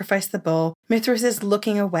sacrifice the bull, Mithras is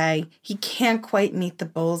looking away. He can't quite meet the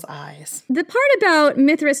bull's eyes. The part about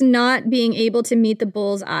Mithras not being able to meet the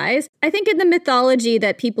bull's eyes, I think in the mythology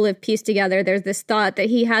that people have pieced together, there's this thought that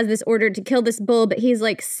he has this order to kill this bull, but he's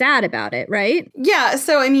like sad about it, right? Yeah,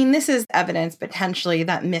 so I mean, this is evidence potentially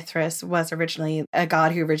that Mithras was originally a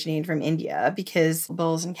god who originated from India, because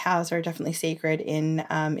bulls and cows are definitely sacred in,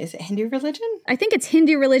 is it Hindu religion? I think it's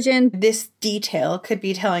Hindu religion. This detail could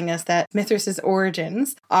be telling us that Mithras's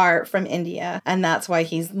origins are from India, and that's why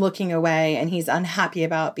he's looking away and he's unhappy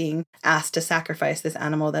about being asked to sacrifice this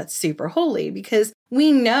animal that's super holy, because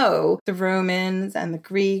we know the Romans and the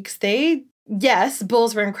Greeks, yes,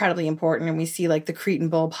 bulls were incredibly important, and we see like the Cretan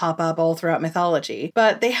bull pop up all throughout mythology,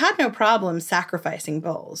 but they had no problem sacrificing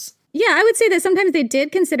bulls. Yeah, I would say that sometimes they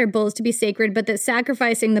did consider bulls to be sacred, but that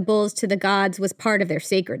sacrificing the bulls to the gods was part of their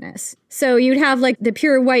sacredness. So you'd have like the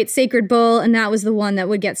pure white sacred bull, and that was the one that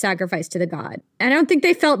would get sacrificed to the god. I don't think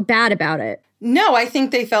they felt bad about it. No, I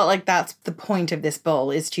think they felt like that's the point of this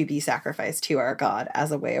bull, is to be sacrificed to our god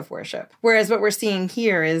as a way of worship. Whereas what we're seeing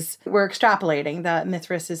here is we're extrapolating that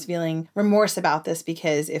Mithras is feeling remorse about this,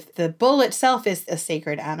 because if the bull itself is a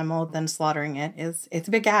sacred animal, then slaughtering it's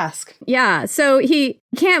a big ask. Yeah, so he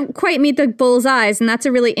can't quite meet the bull's eyes, and that's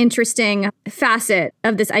a really interesting facet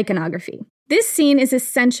of this iconography. This scene is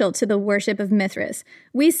essential to the worship of Mithras.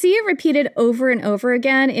 We see it repeated over and over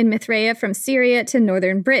again in Mithraea from Syria to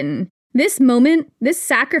northern Britain. This moment, this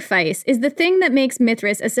sacrifice, is the thing that makes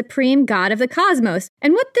Mithras a supreme god of the cosmos.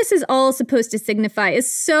 And what this is all supposed to signify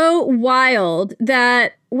is so wild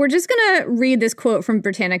that we're just going to read this quote from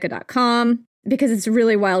Britannica.com because it's a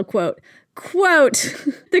really wild quote. Quote,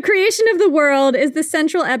 "The creation of the world is the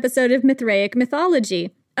central episode of Mithraic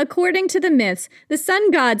mythology. According to the myths, the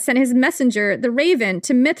sun god sent his messenger, the raven,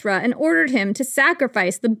 to Mithra and ordered him to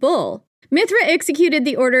sacrifice the bull. Mithra executed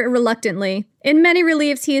the order reluctantly. In many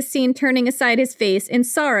reliefs, he is seen turning aside his face in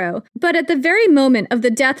sorrow. But at the very moment of the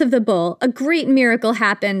death of the bull, a great miracle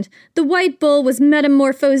happened. The white bull was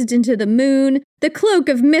metamorphosed into the moon. The cloak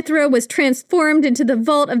of Mithra was transformed into the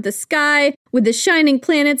vault of the sky, with the shining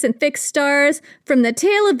planets and fixed stars. From the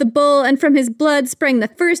tail of the bull and from his blood sprang the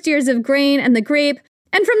first ears of grain and the grape.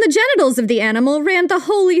 And from the genitals of the animal ran the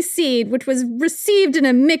holy seed, which was received in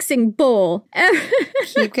a mixing bowl."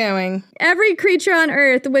 Keep going. "Every creature on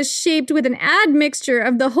earth was shaped with an admixture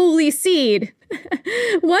of the holy seed."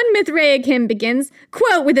 One Mithraic hymn begins,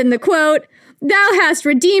 quote within the quote, "Thou hast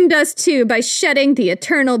redeemed us too by shedding the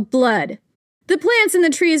eternal blood." The plants and the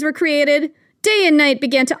trees were created. Day and night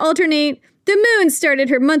began to alternate. The moon started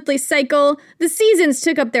her monthly cycle. The seasons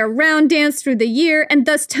took up their round dance through the year, and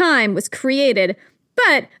thus time was created.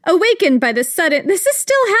 But, awakened by the sudden... This is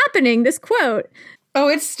still happening, this quote. Oh,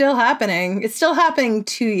 it's still happening. It's still happening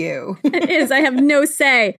to you. It is, I have no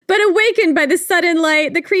say. But awakened by the sudden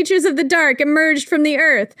light, the creatures of the dark emerged from the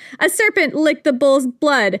earth. A serpent licked the bull's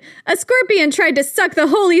blood. A scorpion tried to suck the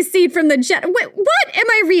holy seed from the Wait, what am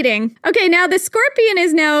I reading? Okay, now the scorpion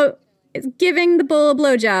is giving the bull a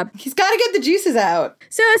blowjob. He's got to get the juices out.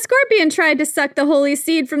 So a scorpion tried to suck the holy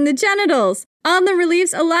seed from the genitals. On the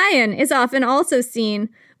reliefs, a lion is often also seen.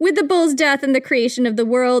 With the bull's death and the creation of the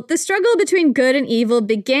world, the struggle between good and evil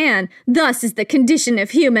began. Thus is the condition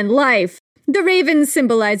of human life. The raven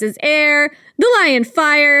symbolizes air, the lion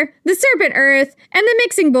fire, the serpent earth, and the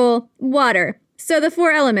mixing bowl water. So the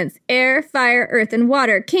four elements, air, fire, earth, and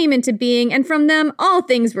water, came into being, and from them all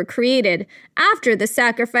things were created. After the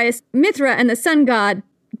sacrifice, Mithra and the sun god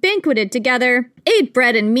banqueted together, ate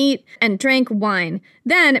bread and meat, and drank wine.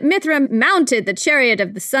 Then Mithra mounted the chariot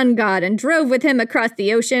of the sun god and drove with him across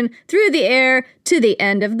the ocean, through the air, to the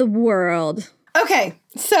end of the world. Okay,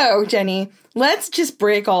 so, Jenny, let's just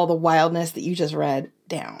break all the wildness that you just read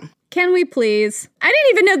down. Can we please? I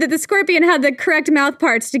didn't even know that the scorpion had the correct mouth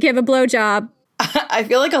parts to give a blowjob. I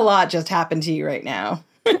feel like a lot just happened to you right now.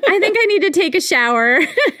 I think I need to take a shower.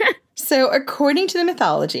 So, according to the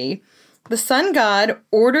mythology, the sun god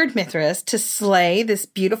ordered Mithras to slay this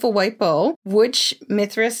beautiful white bull, which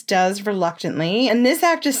Mithras does reluctantly. And this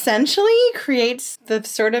act essentially creates the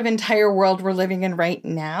sort of entire world we're living in right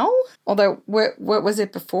now. Although, what was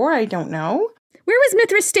it before? I don't know. Where was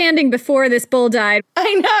Mithras standing before this bull died?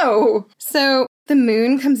 I know. So, the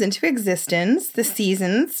moon comes into existence. The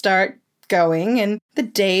seasons start going and the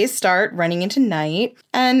days start running into night,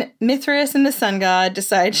 and Mithras and the sun god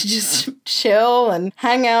decide to just chill and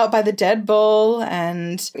hang out by the dead bull.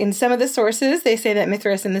 And in some of the sources, they say that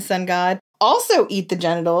Mithras and the sun god also eat the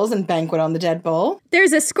genitals and banquet on the dead bull.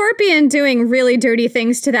 There's a scorpion doing really dirty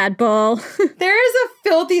things to that bull. There is a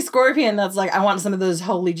filthy scorpion that's like, I want some of those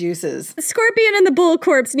holy juices. The scorpion and the bull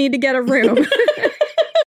corpse need to get a room.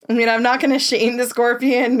 I mean, I'm not going to shame the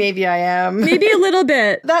scorpion. Maybe I am. Maybe a little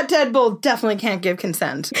bit. That dead bull definitely can't give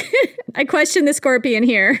consent. I question the scorpion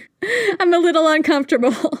here. I'm a little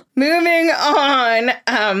uncomfortable. Moving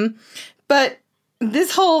on. But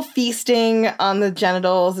this whole feasting on the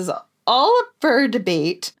genitals is all up for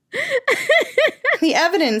debate. The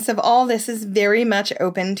evidence of all this is very much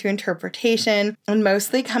open to interpretation and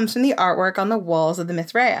mostly comes from the artwork on the walls of the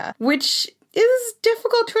Mithraea, which is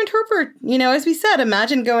difficult to interpret. You know, as we said,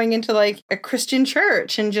 imagine going into like a Christian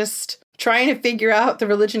church and just trying to figure out the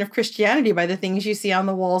religion of Christianity by the things you see on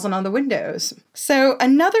the walls and on the windows. So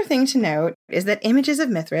another thing to note is that images of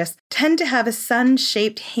Mithras tend to have a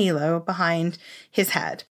sun-shaped halo behind his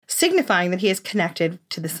head, signifying that he is connected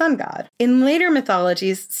to the sun god. In later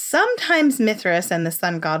mythologies, sometimes Mithras and the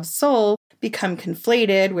sun god Sol become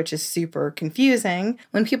conflated, which is super confusing.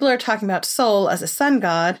 When people are talking about Sol as a sun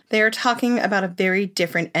god, they are talking about a very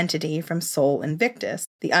different entity from Sol Invictus,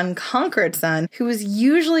 the unconquered sun, who is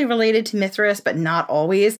usually related to Mithras, but not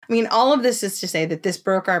always. I mean, all of this is to say that this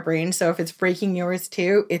broke our brain, so if it's breaking yours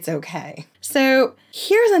too, it's okay. So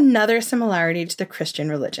here's another similarity to the Christian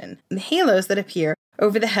religion. The halos that appear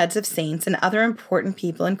over the heads of saints and other important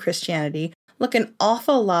people in Christianity look an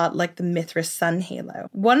awful lot like the Mithras sun halo.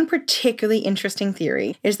 One particularly interesting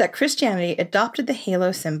theory is that Christianity adopted the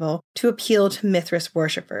halo symbol to appeal to Mithras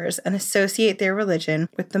worshippers and associate their religion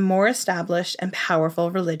with the more established and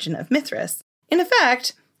powerful religion of Mithras. In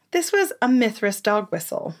effect, this was a Mithras dog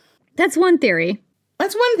whistle. That's one theory.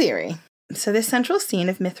 That's one theory. So the central scene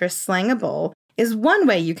of Mithras slaying a bull is one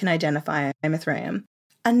way you can identify a Mithraeum.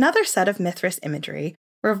 Another set of Mithras imagery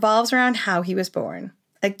revolves around how he was born.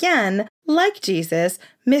 Again, like Jesus,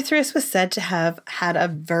 Mithras was said to have had a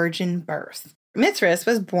virgin birth. Mithras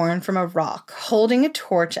was born from a rock, holding a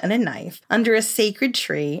torch and a knife, under a sacred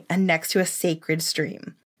tree and next to a sacred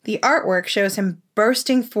stream. The artwork shows him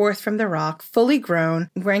bursting forth from the rock, fully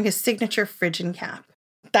grown, wearing his signature Phrygian cap.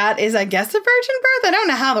 That is, I guess, a virgin birth? I don't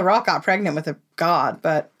know how the rock got pregnant with a god,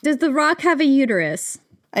 but... Does the rock have a uterus?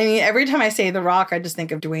 I mean, every time I say The Rock, I just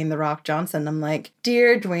think of Dwayne The Rock Johnson. I'm like,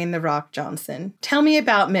 dear Dwayne The Rock Johnson, tell me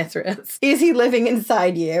about Mithras. Is he living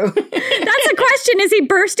inside you? That's a question. Is he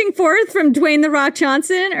bursting forth from Dwayne The Rock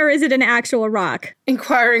Johnson, or is it an actual rock?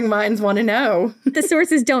 Inquiring minds want to know. The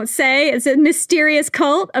sources don't say. It's a mysterious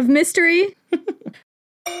cult of mystery.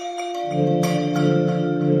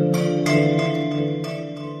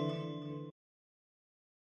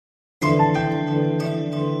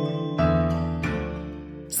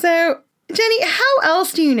 So, Jenny, how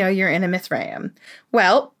else do you know you're in a Mithraeum?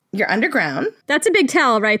 Well, you're underground. That's a big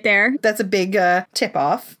tell right there. That's a big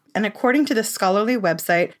tip-off. And according to the scholarly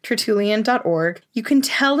website Tertullian.org, you can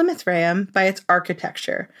tell the Mithraeum by its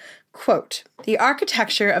architecture. Quote, the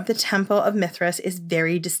architecture of the Temple of Mithras is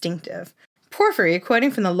very distinctive. Porphyry, quoting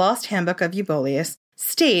from the Lost Handbook of Euboleus,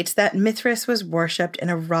 states that Mithras was worshipped in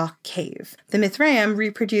a rock cave. The Mithraeum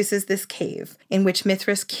reproduces this cave, in which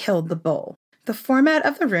Mithras killed the bull. The format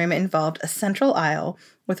of the room involved a central aisle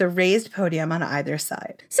with a raised podium on either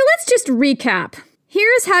side. So let's just recap.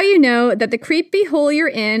 Here's how you know that the creepy hole you're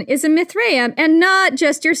in is a Mithraeum and not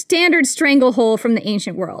just your standard stranglehole from the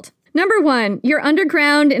ancient world. Number 1, you're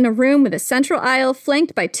underground in a room with a central aisle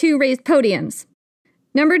flanked by 2 raised podiums.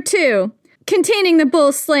 Number 2, containing the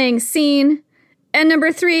bull slaying scene. And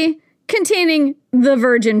number 3, containing the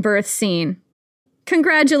virgin birth scene.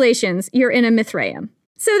 Congratulations, you're in a Mithraeum.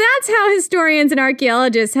 So that's how historians and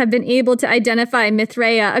archaeologists have been able to identify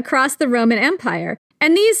Mithraea across the Roman Empire.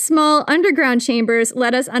 And these small underground chambers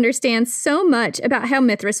let us understand so much about how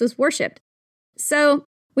Mithras was worshipped. So,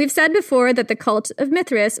 we've said before that the cult of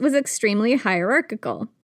Mithras was extremely hierarchical.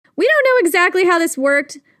 We don't know exactly how this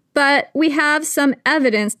worked, but we have some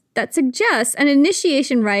evidence that suggests an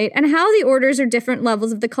initiation rite and how the orders or different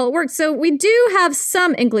levels of the cult worked. So we do have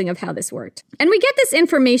some inkling of how this worked. And we get this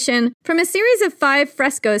information from a series of 5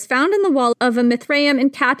 frescoes found in the wall of a Mithraeum in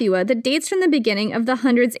Capua that dates from the beginning of the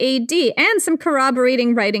hundreds AD, and some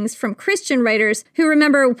corroborating writings from Christian writers who,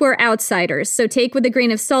 remember, were outsiders. So take with a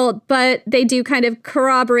grain of salt, but they do kind of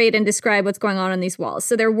corroborate and describe what's going on these walls.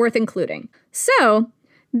 So they're worth including. So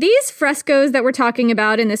these frescoes that we're talking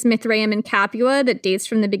about in this Mithraeum in Capua that dates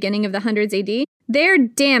from the beginning of the hundreds AD, they're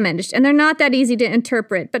damaged and they're not that easy to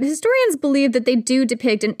interpret, but historians believe that they do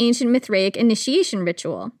depict an ancient Mithraic initiation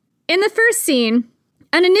ritual. In the first scene,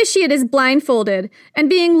 an initiate is blindfolded and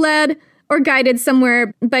being led or guided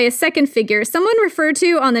somewhere by a second figure, someone referred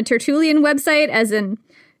to on the Tertullian website as an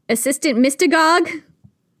assistant mystagogue,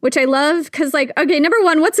 which I love because, okay, number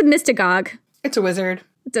 1, what's a mystagogue? It's a wizard.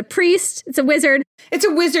 It's a priest. It's a wizard. It's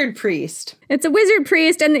a wizard priest. It's a wizard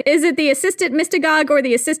priest. And is it the assistant mystagogue or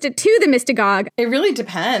the assistant to the mystagogue? It really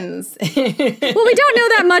depends. Well, we don't know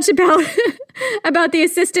that much about the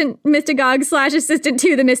assistant mystagogue / assistant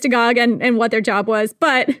to the mystagogue and what their job was,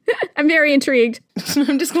 but I'm very intrigued.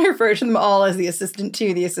 I'm just going to refer to them all as the assistant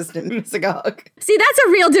to the assistant mystagogue. See, that's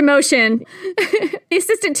a real demotion. The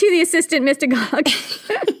assistant to the assistant mystagogue.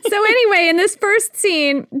 So anyway, in this first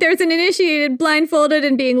scene, there's an initiated blindfolded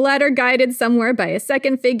and being led or guided somewhere by a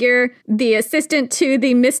second figure, the assistant to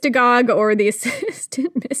the mystagogue or the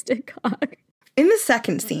assistant mystagogue. In the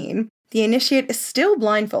second scene, the initiate is still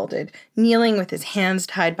blindfolded, kneeling with his hands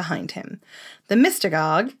tied behind him. The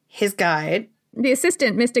mystagogue, his guide, the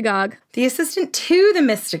assistant mystagogue. The assistant to the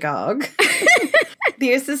mystagogue.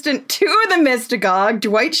 The assistant to the mystagogue,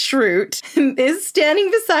 Dwight Schrute, is standing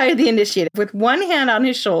beside the initiate with one hand on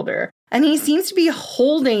his shoulder, and he seems to be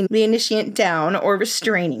holding the initiate down or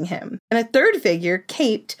restraining him. And a third figure,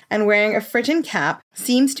 caped and wearing a Phrygian cap,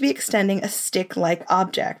 seems to be extending a stick-like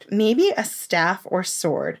object, maybe a staff or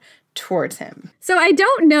sword, towards him. So I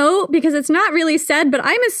don't know because it's not really said, but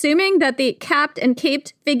I'm assuming that the capped and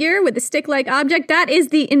caped figure with the stick-like object, that is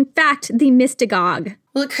in fact the mystagogue.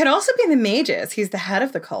 Well, it could also be the magus. He's the head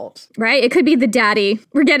of the cult. Right? It could be the daddy.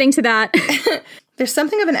 We're getting to that. There's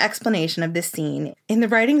something of an explanation of this scene in the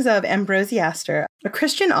writings of Ambrosiaster, a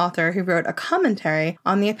Christian author who wrote a commentary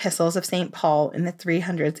on the epistles of St. Paul in the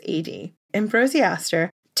 300s AD.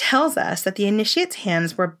 Ambrosiaster tells us that the initiate's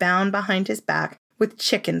hands were bound behind his back with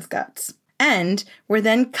chicken's guts, and were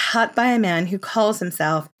then cut by a man who calls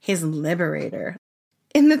himself his liberator.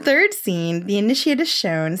 In the third scene, the initiate is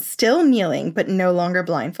shown still kneeling but no longer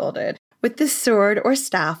blindfolded, with the sword or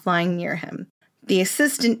staff lying near him. The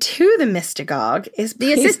assistant to the mystagogue is...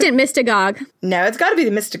 The assistant mystagogue. No, it's got to be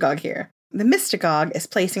the mystagogue here. The mystagogue is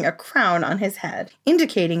placing a crown on his head,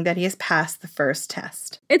 indicating that he has passed the first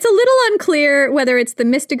test. It's a little unclear whether it's the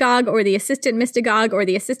mystagogue or the assistant mystagogue or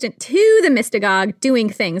the assistant to the mystagogue doing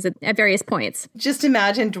things at various points. Just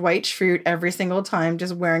imagine Dwight Schrute every single time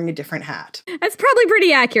just wearing a different hat. That's probably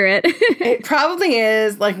pretty accurate. It probably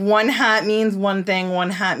is. Like, one hat means one thing,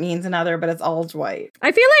 one hat means another, but it's all Dwight.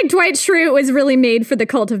 I feel like Dwight Schrute was really made for the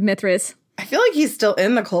cult of Mithras. I feel like he's still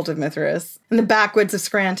in the cult of Mithras, in the backwoods of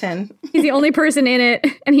Scranton. He's the only person in it,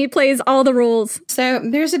 and he plays all the roles. So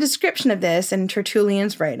there's a description of this in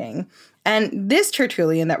Tertullian's writing. And this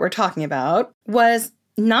Tertullian that we're talking about was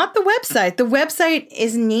not the website. The website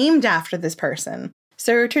is named after this person.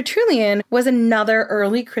 So Tertullian was another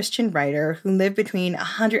early Christian writer who lived between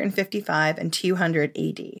 155 and 200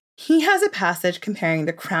 AD. He has a passage comparing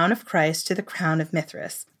the crown of Christ to the crown of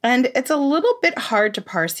Mithras. And it's a little bit hard to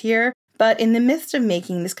parse here, but in the midst of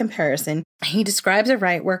making this comparison, he describes a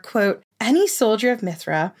rite where, quote, any soldier of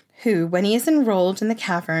Mithra, who, when he is enrolled in the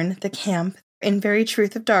cavern, the camp, in very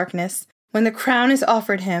truth of darkness, when the crown is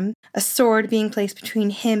offered him, a sword being placed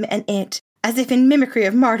between him and it, as if in mimicry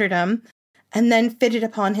of martyrdom, and then fitted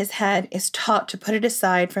upon his head, is taught to put it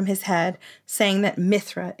aside from his head, saying that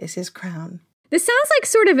Mithra is his crown. This sounds like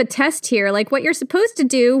sort of a test here, like what you're supposed to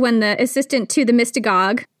do when the assistant to the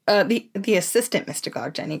mystagogue... The assistant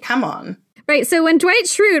mystagogue, Jenny, come on. Right, so when Dwight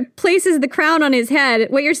Schrute places the crown on his head,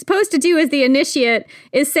 what you're supposed to do as the initiate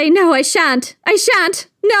is say, no, I shan't,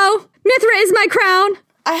 no, Mithra is my crown.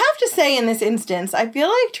 I have to say in this instance, I feel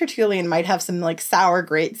like Tertullian might have some, like, sour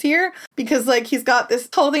grapes here, because, like, he's got this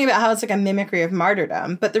whole thing about how it's, like, a mimicry of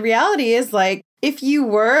martyrdom, but the reality is, like, if you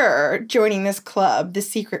were joining this club, this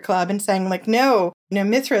secret club, and saying, like, no,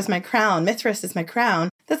 Mithra is my crown, Mithras is my crown,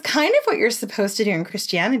 that's kind of what you're supposed to do in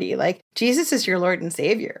Christianity. Like, Jesus is your Lord and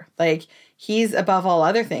Savior. Like, he's above all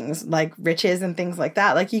other things, like riches and things like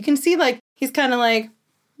that. Like, you can see, like, he's kind of like,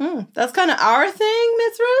 that's kind of our thing,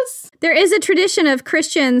 Mithras. There is a tradition of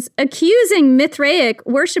Christians accusing Mithraic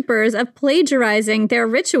worshippers of plagiarizing their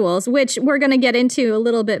rituals, which we're going to get into a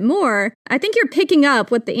little bit more. I think you're picking up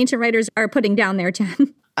what the ancient writers are putting down there,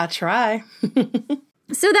 Jen. I try.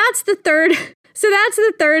 So that's the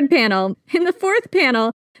third panel. In the fourth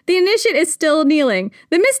panel, the initiate is still kneeling.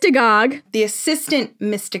 The mystagogue, the assistant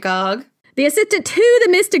mystagogue, the assistant to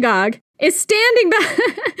the mystagogue, is standing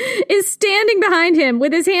behind him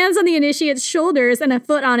with his hands on the initiate's shoulders and a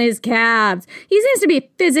foot on his calves. He seems to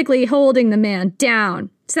be physically holding the man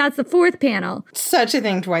down. So that's the fourth panel. Such a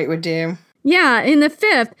thing Dwight would do. Yeah, in the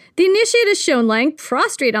fifth, the initiate is shown lying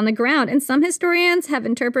prostrate on the ground, and some historians have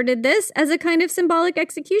interpreted this as a kind of symbolic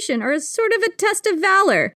execution or as sort of a test of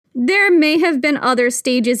valor. There may have been other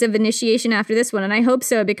stages of initiation after this one, and I hope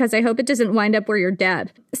so, because I hope it doesn't wind up where you're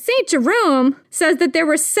dead. St. Jerome says that there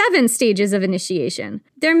were 7 stages of initiation.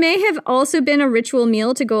 There may have also been a ritual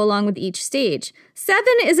meal to go along with each stage. 7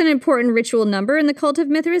 is an important ritual number in the cult of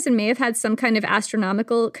Mithras and may have had some kind of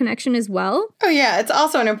astronomical connection as well. Oh yeah, it's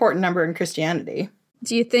also an important number in Christianity.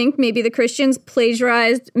 Do you think maybe the Christians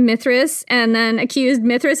plagiarized Mithras and then accused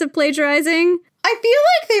Mithras of plagiarizing? I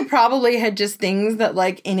feel like they probably had just things that,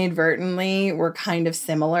 like, inadvertently were kind of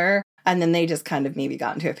similar, and then they just kind of maybe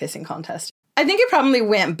got into a pissing contest. I think it probably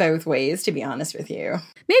went both ways, to be honest with you.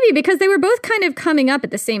 Maybe because they were both kind of coming up at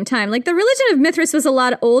the same time. Like, the religion of Mithras was a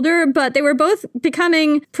lot older, but they were both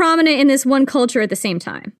becoming prominent in this one culture at the same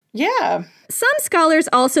time. Yeah. Some scholars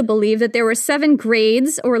also believe that there were 7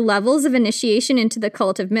 grades or levels of initiation into the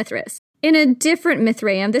cult of Mithras. In a different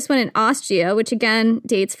Mithraeum, this one in Ostia, which again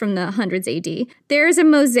dates from the hundreds AD, there is a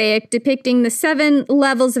mosaic depicting the 7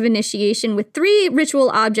 levels of initiation with 3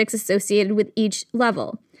 ritual objects associated with each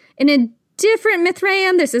level. In a different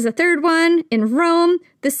Mithraeum, this is a third one, in Rome,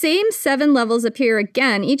 the same 7 levels appear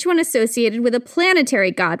again, each one associated with a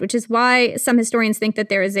planetary god, which is why some historians think that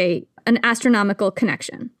there is an astronomical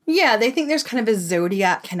connection. Yeah, they think there's kind of a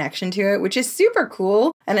zodiac connection to it, which is super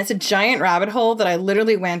cool. And it's a giant rabbit hole that I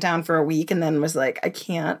literally went down for a week and then was like, I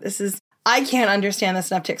can't understand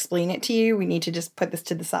this enough to explain it to you. We need to just put this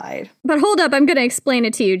to the side. But hold up, I'm going to explain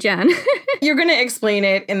it to you, Jen. You're going to explain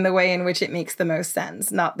it in the way in which it makes the most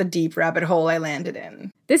sense, not the deep rabbit hole I landed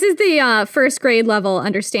in. This is the first grade level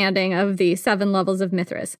understanding of the 7 levels of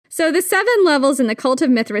Mithras. So the 7 levels in the cult of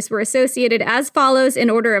Mithras were associated as follows in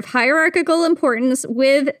order of hierarchical importance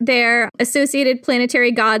with their associated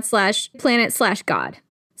planetary god / planet / god.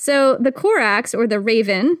 So the Corax, or the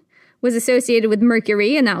raven, was associated with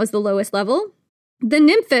Mercury, and that was the lowest level. The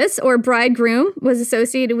Nymphus, or bridegroom, was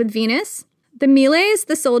associated with Venus. The Miles,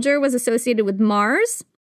 the soldier, was associated with Mars.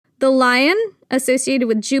 The lion, associated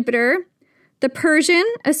with Jupiter. The Persian,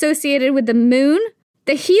 associated with the moon.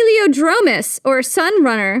 The Heliodromus, or sun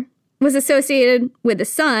runner, was associated with the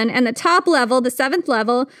sun. And the top level, the 7th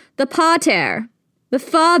level, the Pater, the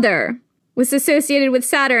father, was associated with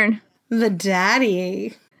Saturn. The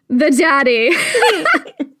daddy. The daddy.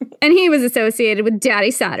 And he was associated with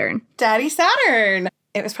Daddy Saturn. Daddy Saturn.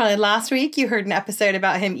 It was probably last week you heard an episode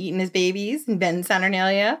about him eating his babies and Ben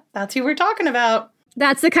Saturnalia. That's who we're talking about.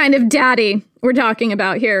 That's the kind of daddy we're talking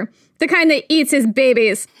about here. The kind that eats his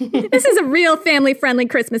babies. This is a real family-friendly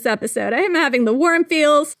Christmas episode. I am having the warm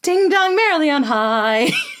feels. Ding dong merrily on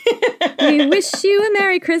high. We wish you a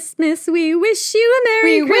Merry Christmas. We wish you a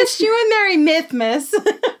Merry Christmas. We wish you a Merry Mythmas.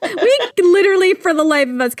 We literally, for the life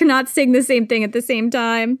of us, cannot sing the same thing at the same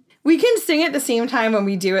time. We can sing at the same time when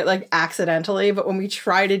we do it, like, accidentally, but when we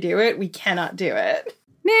try to do it, we cannot do it.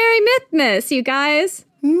 Merry Mythmas, you guys.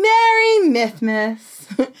 Merry Mythmas.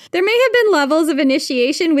 There may have been levels of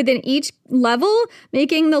initiation within each level,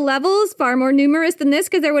 making the levels far more numerous than this,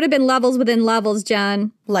 because there would have been levels within levels,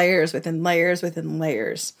 Jen. Layers within layers within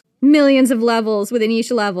layers. Millions of levels within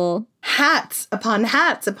each level. Hats upon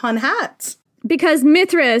hats upon hats. Because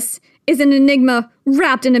Mithras is an enigma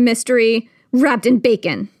wrapped in a mystery, wrapped in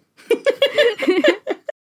bacon.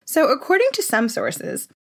 So according to some sources,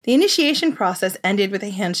 the initiation process ended with a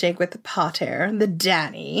handshake with the Pater, the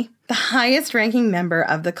daddy, the highest-ranking member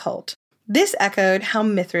of the cult. This echoed how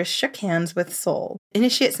Mithras shook hands with Sol.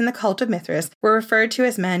 Initiates in the cult of Mithras were referred to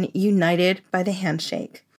as men united by the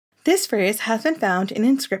handshake. This phrase has been found in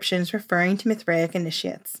inscriptions referring to Mithraic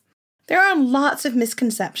initiates. There are lots of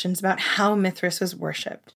misconceptions about how Mithras was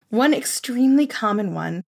worshipped. One extremely common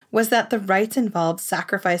one was that the rites involved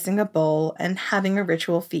sacrificing a bull and having a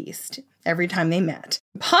ritual feast every time they met.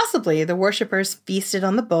 Possibly the worshippers feasted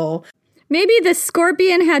on the bull. Maybe the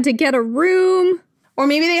scorpion had to get a room. Or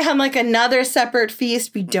maybe they had like another separate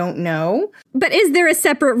feast, we don't know. But is there a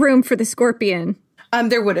separate room for the scorpion?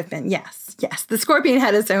 There would have been, yes. Yes, the scorpion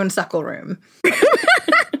had its own suckle room.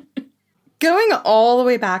 Going all the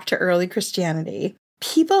way back to early Christianity,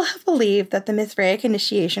 people have believed that the Mithraic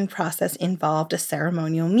initiation process involved a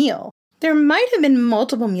ceremonial meal. There might have been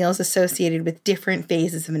multiple meals associated with different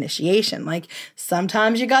phases of initiation, like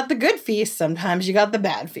sometimes you got the good feast, sometimes you got the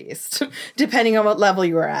bad feast, depending on what level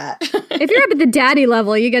you were at. If you're up at the daddy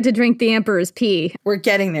level, you get to drink the emperor's pee. We're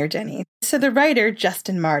getting there, Jenny. So the writer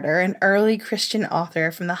Justin Martyr, an early Christian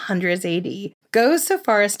author from the hundreds AD, goes so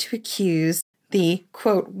far as to accuse the,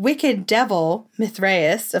 quote, wicked devil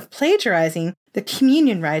Mithraeus of plagiarizing the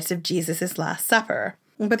communion rites of Jesus' Last Supper.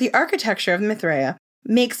 But the architecture of Mithraea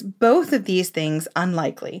makes both of these things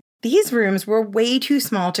unlikely. These rooms were way too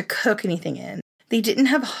small to cook anything in. They didn't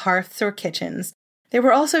have hearths or kitchens. They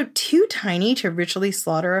were also too tiny to ritually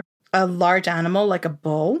slaughter a large animal like a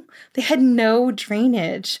bull. They had no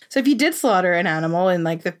drainage. So if you did slaughter an animal in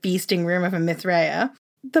like the feasting room of a Mithraea,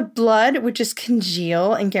 the blood would just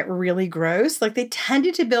congeal and get really gross. Like they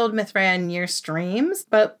tended to build Mithraea near streams,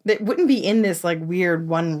 but it wouldn't be in this like weird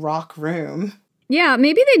one rock room. Yeah,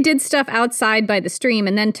 maybe they did stuff outside by the stream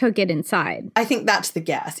and then took it inside. I think that's the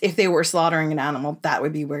guess. If they were slaughtering an animal, that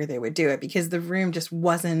would be where they would do it because the room just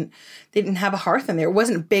wasn't, they didn't have a hearth in there. It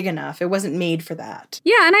wasn't big enough. It wasn't made for that.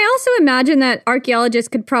 Yeah, and I also imagine that archaeologists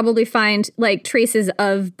could probably find like traces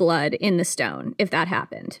of blood in the stone if that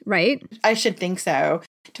happened, right? I should think so.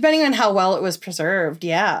 Depending on how well it was preserved,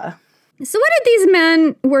 yeah. So what did these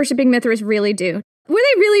men worshipping Mithras really do? Were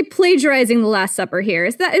they really plagiarizing the Last Supper here?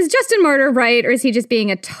 Is Justin Martyr right, or is he just being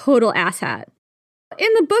a total asshat? In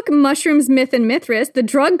the book Mushrooms, Myth, and Mithras, the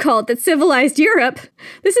drug cult that civilized Europe,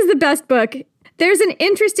 this is the best book, there's an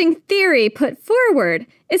interesting theory put forward.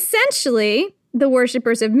 Essentially, the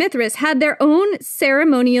worshippers of Mithras had their own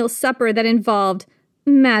ceremonial supper that involved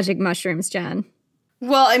magic mushrooms, Jen.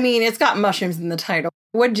 Well, I mean, it's got mushrooms in the title.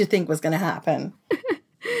 What did you think was going to happen?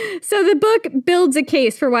 So the book builds a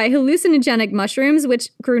case for why hallucinogenic mushrooms, which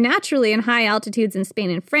grew naturally in high altitudes in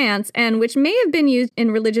Spain and France, and which may have been used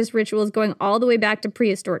in religious rituals going all the way back to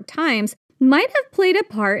prehistoric times, might have played a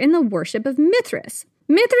part in the worship of Mithras.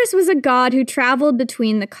 Mithras was a god who traveled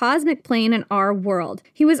between the cosmic plane and our world.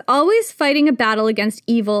 He was always fighting a battle against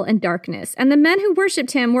evil and darkness, and the men who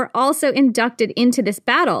worshipped him were also inducted into this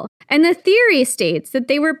battle. And the theory states that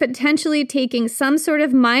they were potentially taking some sort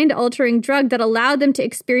of mind-altering drug that allowed them to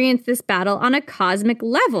experience this battle on a cosmic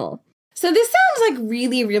level. So this sounds like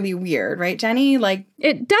really, really weird, right, Jenny? Like,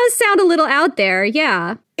 it does sound a little out there,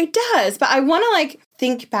 yeah. It does, but I want to like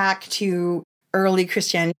think back to early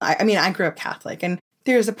Christianity. I mean, I grew up Catholic, and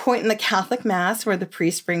there's a point in the Catholic Mass where the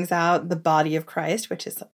priest brings out the body of Christ, which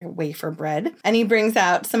is a wafer bread, and he brings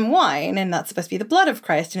out some wine, and that's supposed to be the blood of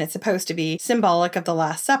Christ, and it's supposed to be symbolic of the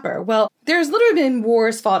Last Supper. Well, there's literally been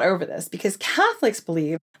wars fought over this because Catholics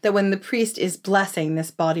believe that when the priest is blessing this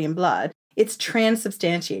body and blood, it's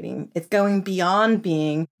transubstantiating. It's going beyond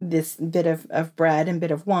being this bit of bread and bit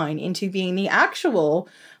of wine into being the actual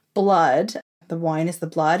blood. The wine is the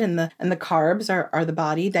blood and the carbs are the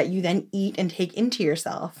body that you then eat and take into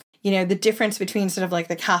yourself. You know, the difference between sort of like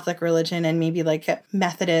the Catholic religion and maybe like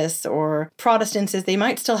Methodists or Protestants is they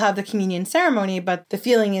might still have the communion ceremony, but the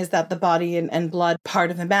feeling is that the body and blood part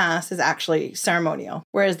of the Mass is actually ceremonial.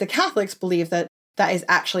 Whereas the Catholics believe that that is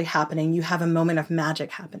actually happening. You have a moment of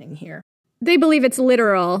magic happening here. They believe it's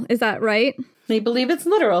literal. Is that right? They believe it's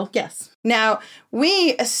literal, yes. Now,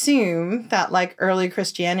 we assume that like early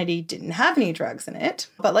Christianity didn't have any drugs in it,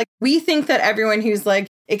 but like we think that everyone who's like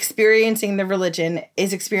experiencing the religion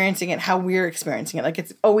is experiencing it how we're experiencing it. Like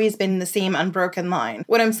it's always been the same unbroken line.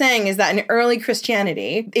 What I'm saying is that in early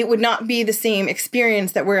Christianity, it would not be the same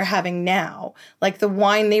experience that we're having now. Like the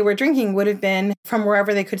wine they were drinking would have been from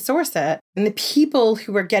wherever they could source it. And the people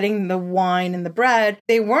who were getting the wine and the bread,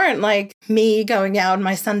 they weren't like me going out in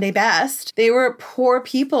my Sunday best. They were poor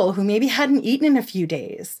people who maybe hadn't eaten in a few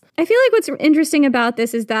days. I feel like what's interesting about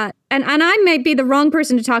this is that, and I might be the wrong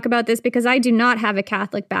person to talk about this because I do not have a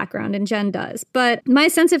Catholic background and Jen does, but my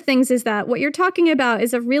sense of things is that what you're talking about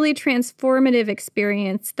is a really transformative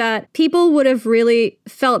experience that people would have really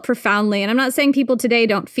felt profoundly. And I'm not saying people today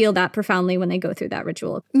don't feel that profoundly when they go through that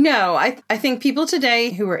ritual. No, I think people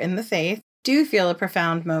today who are in the faith do feel a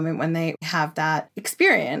profound moment when they have that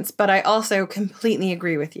experience. But I also completely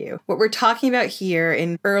agree with you. What we're talking about here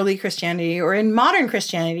in early Christianity or in modern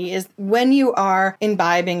Christianity is when you are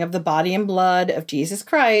imbibing of the body and blood of Jesus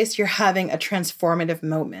Christ, you're having a transformative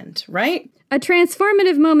moment, right? A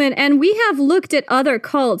transformative moment. And we have looked at other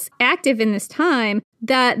cults active in this time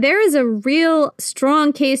that there is a real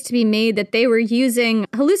strong case to be made that they were using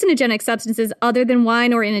hallucinogenic substances other than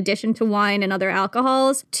wine or in addition to wine and other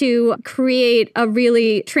alcohols to create a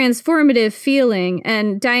really transformative feeling.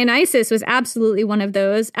 And Dionysus was absolutely one of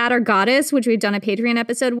those. Atargatis, which we've done a Patreon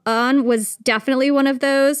episode on, was definitely one of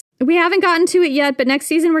those. We haven't gotten to it yet, but next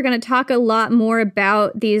season we're going to talk a lot more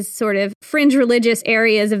about these sort of fringe religious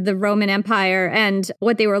areas of the Roman Empire and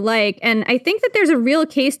what they were like. And I think that there's a real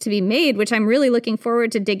case to be made, which I'm really looking forward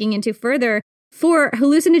to digging into further, for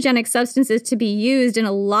hallucinogenic substances to be used in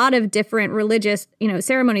a lot of different religious,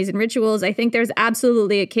 ceremonies and rituals. I think there's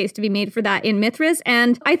absolutely a case to be made for that in Mithras.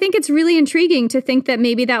 And I think it's really intriguing to think that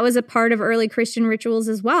maybe that was a part of early Christian rituals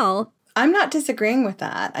as well. I'm not disagreeing with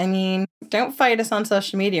that. I mean, don't fight us on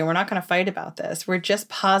social media. We're not going to fight about this. We're just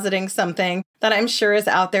positing something that I'm sure is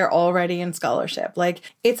out there already in scholarship. Like,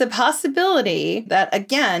 it's a possibility that,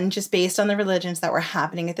 again, just based on the religions that were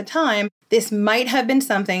happening at the time, this might have been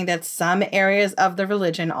something that some areas of the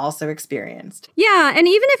religion also experienced. Yeah, and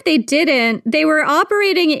even if they didn't, they were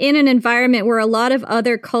operating in an environment where a lot of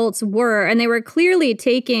other cults were, and they were clearly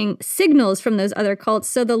taking signals from those other cults.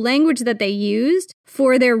 So the language that they used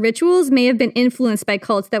for their rituals may have been influenced by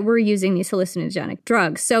cults that were using these hallucinogenic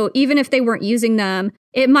drugs. So even if they weren't using them,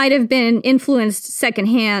 it might have been influenced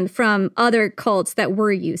secondhand from other cults that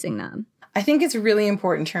were using them. I think it's really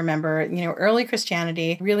important to remember, early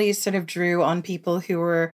Christianity really sort of drew on people who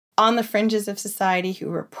were on the fringes of society, who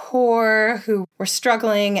were poor, who were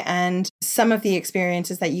struggling, and some of the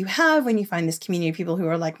experiences that you have when you find this community of people who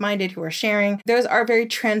are like-minded, who are sharing, those are very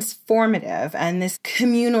transformative. And this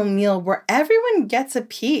communal meal where everyone gets a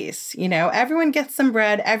piece, everyone gets some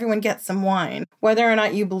bread, everyone gets some wine. Whether or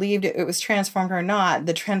not you believed it was transformed or not,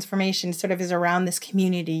 the transformation sort of is around this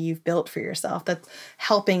community you've built for yourself that's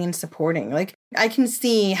helping and supporting. Like, I can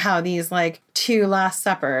see how these two Last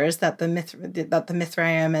Suppers that the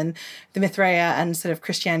Mithraeum and the Mithraea and sort of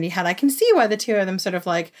Christianity had, I can see why the two of them sort of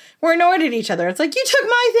were annoyed at each other. It's like, you took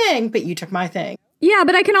my thing, but you took my thing. Yeah,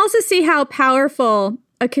 but I can also see how powerful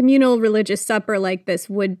a communal religious supper like this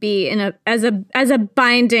would be as a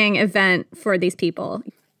binding event for these people.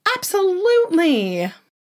 Absolutely.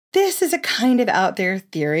 This is a kind of out there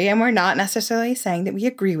theory, and we're not necessarily saying that we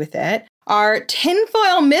agree with it. Our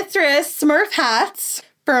tinfoil Mithras Smurf hats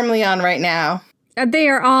firmly on right now. They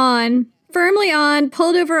are on. Firmly on,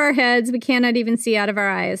 pulled over our heads. We cannot even see out of our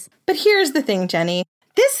eyes. But here's the thing, Jenny.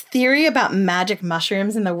 This theory about magic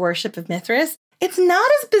mushrooms and the worship of Mithras, it's not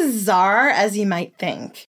as bizarre as you might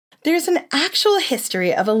think. There's an actual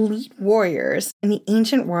history of elite warriors in the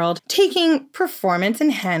ancient world taking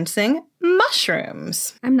performance-enhancing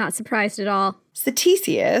mushrooms. I'm not surprised at all.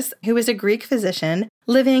 Ctesias, who was a Greek physician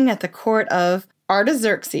living at the court of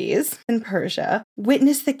Artaxerxes in Persia,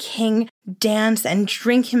 witnessed the king dance and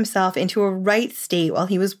drink himself into a right state while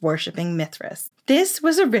he was worshipping Mithras. This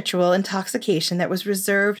was a ritual intoxication that was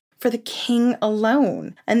reserved for the king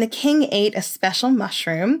alone, and the king ate a special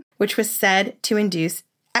mushroom, which was said to induce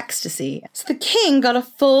ecstasy. So the king got a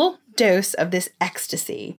full dose of this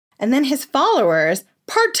ecstasy, and then his followers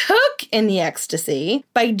partook in the ecstasy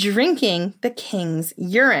by drinking the king's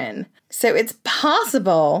urine. So it's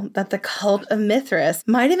possible that the cult of Mithras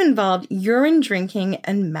might have involved urine drinking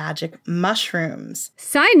and magic mushrooms.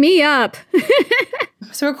 Sign me up!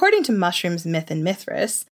 So according to Mushrooms, Myth, and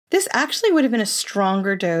Mithras, this actually would have been a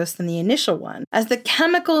stronger dose than the initial one, as the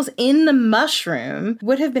chemicals in the mushroom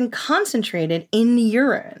would have been concentrated in the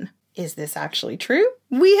urine. Is this actually true?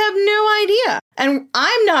 We have no idea. And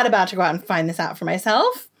I'm not about to go out and find this out for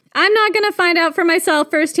myself. I'm not going to find out for myself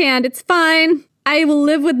firsthand. It's fine. I will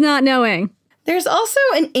live with not knowing. There's also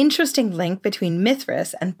an interesting link between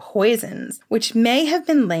Mithras and poisons, which may have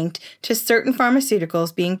been linked to certain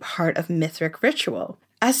pharmaceuticals being part of Mithric ritual.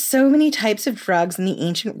 As so many types of drugs in the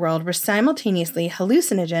ancient world were simultaneously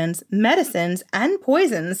hallucinogens, medicines, and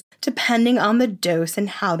poisons, depending on the dose and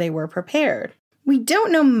how they were prepared. We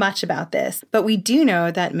don't know much about this, but we do know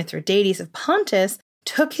that Mithridates of Pontus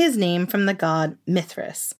took his name from the god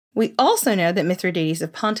Mithras. We also know that Mithridates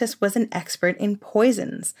of Pontus was an expert in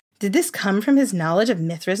poisons. Did this come from his knowledge of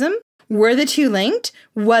Mithraism? Were the two linked?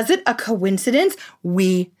 Was it a coincidence?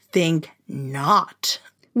 We think not.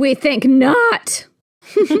 We think not.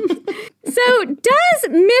 So, does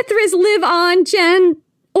Mithras live on, Jen?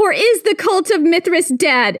 Or is the cult of Mithras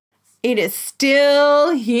dead? It is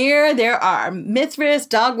still here. There are Mithras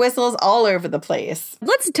dog whistles all over the place.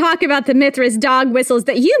 Let's talk about the Mithras dog whistles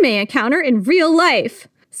that you may encounter in real life.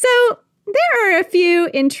 So, there are a few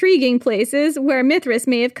intriguing places where Mithras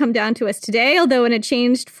may have come down to us today, although in a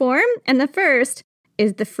changed form, and the first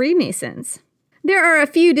is the Freemasons. There are a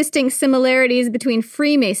few distinct similarities between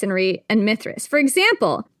Freemasonry and Mithras. For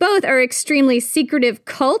example, both are extremely secretive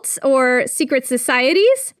cults or secret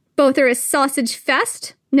societies. Both are a sausage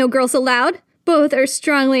fest. No girls allowed. Both are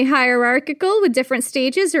strongly hierarchical with different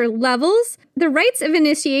stages or levels. The rites of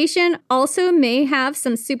initiation also may have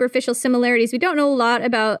some superficial similarities. We don't know a lot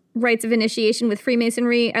about rites of initiation with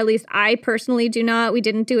Freemasonry. At least I personally do not. We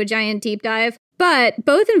didn't do a giant deep dive. But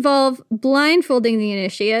both involve blindfolding the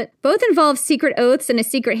initiate. Both involve secret oaths and a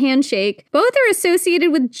secret handshake. Both are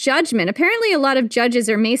associated with judgment. Apparently a lot of judges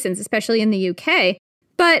are Masons, especially in the UK.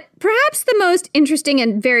 But perhaps the most interesting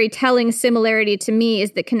and very telling similarity to me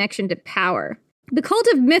is the connection to power. The cult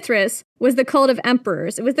of Mithras was the cult of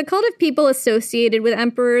emperors. It was the cult of people associated with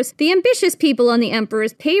emperors, the ambitious people on the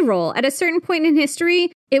emperor's payroll. At a certain point in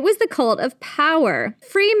history, it was the cult of power.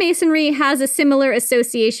 Freemasonry has a similar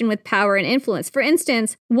association with power and influence. For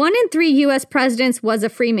instance, 1 in 3 U.S. presidents was a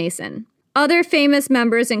Freemason. Other famous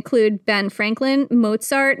members include Ben Franklin,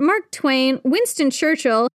 Mozart, Mark Twain, Winston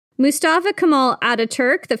Churchill, Mustafa Kemal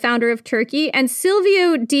Ataturk, the founder of Turkey, and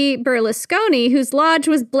Silvio Di Berlusconi, whose lodge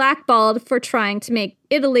was blackballed for trying to make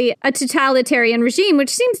Italy a totalitarian regime,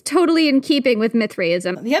 which seems totally in keeping with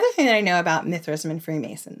Mithraism. The other thing that I know about Mithraism and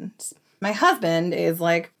Freemasons, my husband is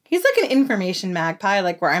like, he's like an information magpie,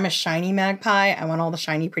 like where I'm a shiny magpie. I want all the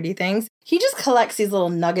shiny, pretty things. He just collects these little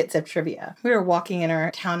nuggets of trivia. We were walking in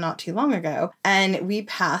our town not too long ago, and we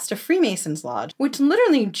passed a Freemasons lodge, which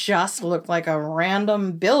literally just looked like a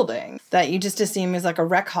random building that you just assume is like a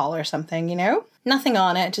rec hall or something, you know? Nothing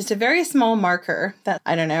on it, just a very small marker that,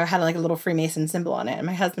 I don't know, had like a little Freemason symbol on it. And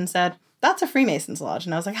my husband said, "That's a Freemasons lodge."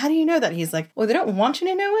 And I was like, "How do you know that?" He's like, "Well, they don't want you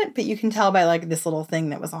to know it, but you can tell by like this little thing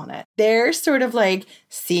that was on it." They're sort of like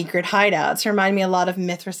secret hideouts. Remind me a lot of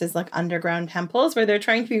Mithras's like underground temples where they're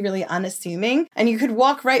trying to be really unassuming and you could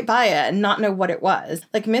walk right by it and not know what it was.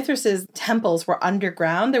 Like Mithras's temples were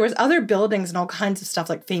underground. There was other buildings and all kinds of stuff,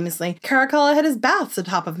 like famously, Caracalla had his baths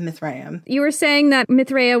atop of Mithraeum. You were saying that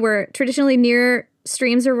Mithraea were traditionally near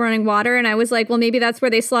streams or running water, and I was like, well, maybe that's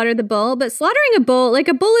where they slaughtered the bull. But slaughtering a bull, like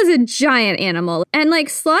a bull is a giant animal, and like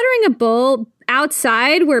slaughtering a bull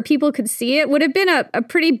outside where people could see it would have been a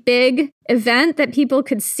pretty big event that people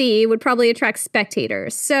could see, would probably attract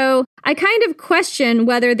spectators. So I kind of question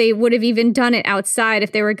whether they would have even done it outside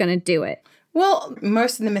if they were going to do it. Well,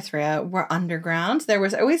 most of the Mithraea were underground. There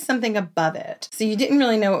was always something above it. So you didn't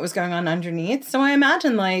really know what was going on underneath. So I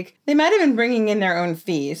imagine like they might have been bringing in their own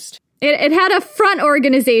feast. It had a front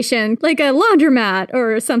organization, like a laundromat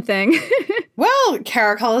or something. Well,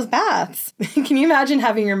 Caracalla's baths. Can you imagine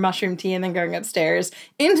having your mushroom tea and then going upstairs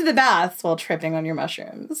into the baths while tripping on your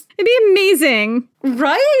mushrooms? It'd be amazing.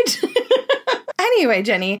 Right? Anyway,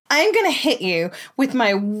 Jenny, I'm going to hit you with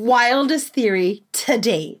my wildest theory to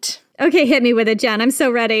date. Okay, hit me with it, Jen. I'm so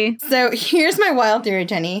ready. So here's my wild theory,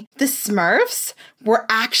 Jenny. The Smurfs were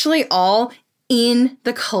actually all in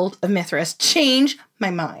the cult of Mithras. Change my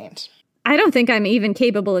mind. I don't think I'm even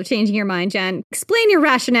capable of changing your mind, Jen. Explain your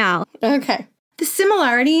rationale. Okay. The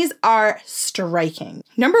similarities are striking.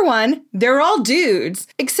 Number one, they're all dudes,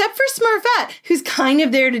 except for Smurfette, who's kind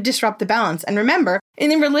of there to disrupt the balance. And remember, in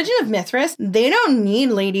the religion of Mithras, they don't need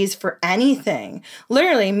ladies for anything.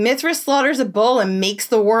 Literally, Mithras slaughters a bull and makes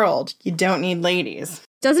the world. You don't need ladies.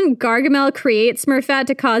 Doesn't Gargamel create Smurfette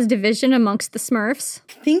to cause division amongst the Smurfs?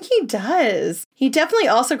 I think he does. He definitely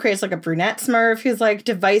also creates like a brunette Smurf who's like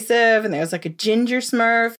divisive, and there's like a ginger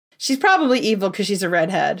Smurf. She's probably evil because she's a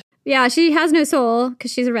redhead. Yeah, she has no soul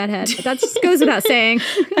because she's a redhead. But that just goes without saying.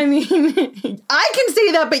 I mean, I can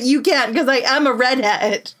say that, but you can't because I am a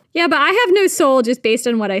redhead. Yeah, but I have no soul just based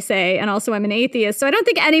on what I say. And also I'm an atheist, so I don't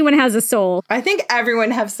think anyone has a soul. I think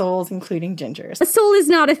everyone has souls, including gingers. A soul is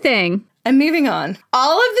not a thing. And moving on.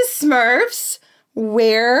 All of the Smurfs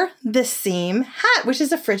wear the same hat, which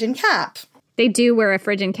is a Phrygian cap. They do wear a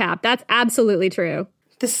Phrygian cap. That's absolutely true.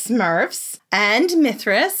 The Smurfs and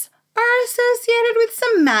Mithras are associated with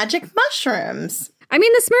some magic mushrooms. I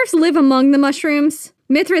mean, the Smurfs live among the mushrooms.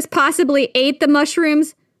 Mithras possibly ate the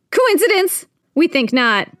mushrooms. Coincidence? We think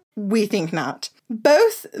not. We think not.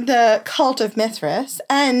 Both the cult of Mithras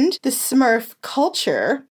and the Smurf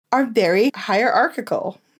culture are very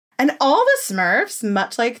hierarchical. And all the Smurfs,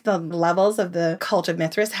 much like the levels of the cult of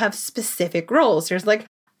Mithras, have specific roles. There's like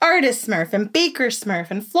artist Smurf and baker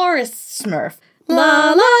Smurf and florist Smurf.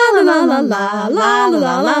 La la la la la la la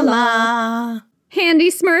la la la.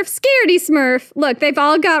 Handy Smurf, scaredy Smurf. Look, they've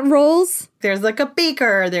all got roles. There's like a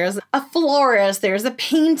baker, there's a florist, there's a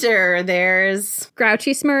painter, there's...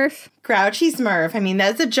 Grouchy Smurf. Grouchy Smurf. I mean,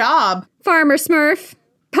 that's a job. Farmer Smurf.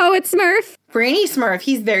 Poet Smurf. Brainy Smurf.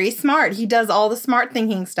 He's very smart. He does all the smart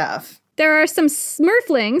thinking stuff. There are some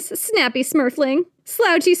Smurflings. Snappy Smurfling.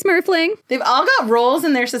 Slouchy Smurfling. They've all got roles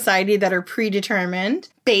in their society that are predetermined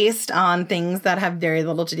based on things that have very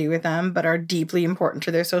little to do with them, but are deeply important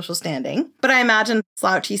to their social standing. But I imagine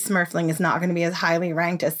Slouchy Smurfling is not going to be as highly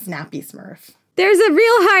ranked as Snappy Smurf. There's a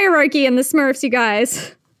real hierarchy in the Smurfs, you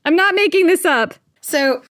guys. I'm not making this up.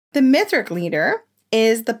 So the Mithric leader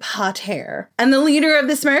is the Pater. And the leader of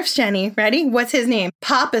the Smurfs, Jenny, ready? What's his name?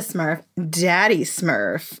 Papa Smurf, Daddy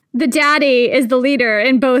Smurf. The daddy is the leader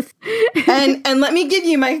in both. and let me give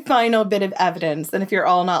you my final bit of evidence. And if you're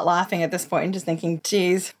all not laughing at this point and just thinking,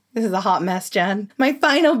 geez, this is a hot mess, Jen. My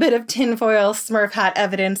final bit of tinfoil Smurf hat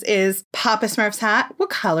evidence is Papa Smurf's hat. What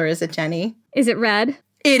color is it, Jenny? Is it red?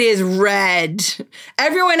 It is red.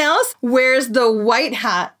 Everyone else wears the white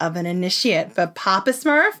hat of an initiate, but Papa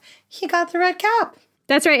Smurf, he got the red cap.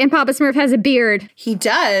 That's right, and Papa Smurf has a beard. He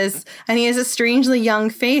does, and he has a strangely young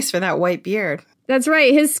face for that white beard. That's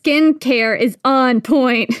right, his skin care is on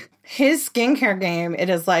point. His skincare game, it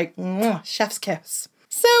is like, chef's kiss.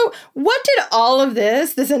 So, what did all of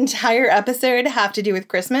this entire episode, have to do with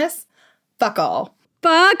Christmas? Fuck all.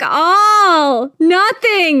 Fuck all!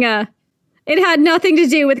 Nothing! It had nothing to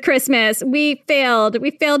do with Christmas. We failed. We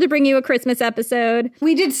failed to bring you a Christmas episode.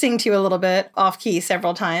 We did sing to you a little bit off-key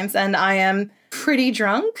several times, and I am pretty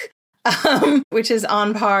drunk, which is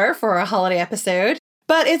on par for a holiday episode.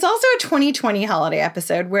 But it's also a 2020 holiday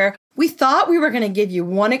episode where we thought we were going to give you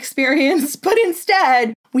one experience, but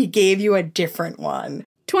instead, we gave you a different one.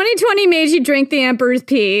 2020 made you drink the Emperor's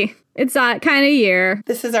pee. It's that kind of year.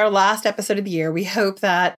 This is our last episode of the year. We hope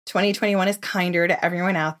that 2021 is kinder to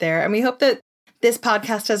everyone out there. And we hope that this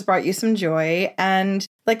podcast has brought you some joy. And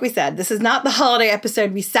like we said, this is not the holiday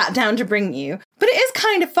episode we sat down to bring you, but it is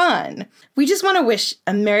kind of fun. We just want to wish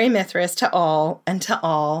a Merry Mithras to all, and to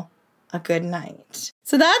all a good night.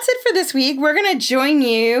 So that's it for this week. We're going to join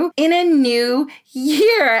you in a new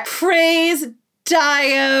year. Praise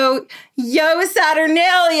Dio. Yo,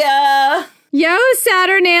 Saturnalia. Yo,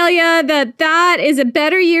 Saturnalia, that is a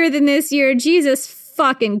better year than this year. Jesus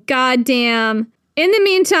fucking goddamn. In the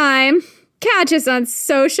meantime, catch us on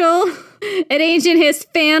social at Ancient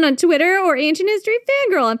Hist Fan on Twitter or Ancient History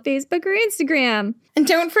Fangirl on Facebook or Instagram. And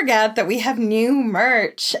don't forget that we have new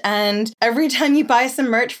merch. And every time you buy some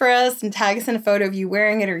merch for us and tag us in a photo of you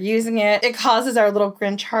wearing it or using it, it causes our little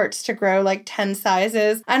Grinch hearts to grow like 10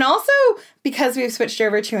 sizes. And also, because we've switched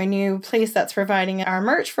over to a new place that's providing our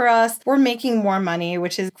merch for us, we're making more money,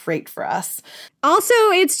 which is great for us. Also,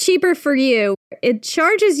 it's cheaper for you. It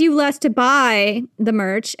charges you less to buy the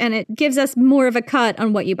merch, and it gives us more of a cut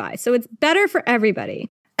on what you buy. So it's better for everybody.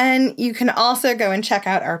 And you can also go and check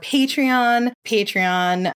out our Patreon,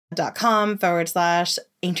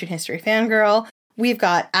 patreon.com/Ancient History Fangirl. We've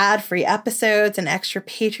got ad-free episodes and extra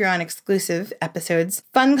Patreon exclusive episodes,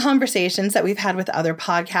 fun conversations that we've had with other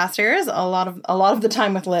podcasters, a lot of the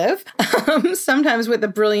time with Liv, sometimes with the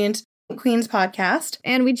brilliant Queen's podcast.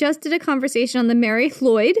 And we just did a conversation on the Mary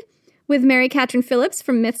Floyd with Mary Catherine Phillips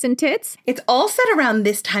from Myths and Tits. It's all set around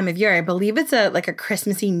this time of year. I believe it's a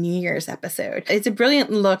Christmassy New Year's episode. It's a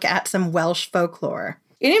brilliant look at some Welsh folklore.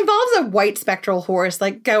 It involves a white spectral horse.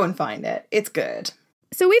 Go and find it. It's good.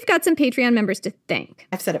 So we've got some Patreon members to thank.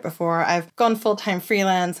 I've said it before. I've gone full-time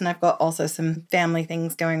freelance, and I've got also some family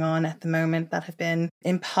things going on at the moment that have been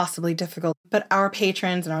impossibly difficult. But our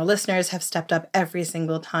patrons and our listeners have stepped up every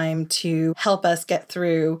single time to help us get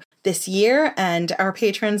through this year, and our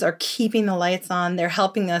patrons are keeping the lights on. They're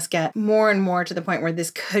helping us get more and more to the point where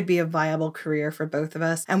this could be a viable career for both of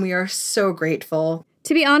us, and we are so grateful.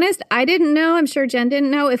 To be honest, I didn't know, I'm sure Jen didn't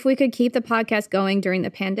know, if we could keep the podcast going during the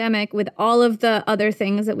pandemic with all of the other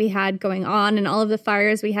things that we had going on and all of the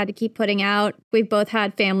fires we had to keep putting out. We've both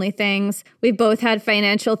had family things. We've both had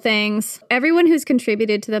financial things. Everyone who's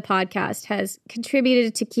contributed to the podcast has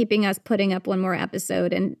contributed to keeping us putting up one more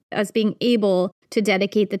episode and us being able to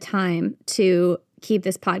dedicate the time to keep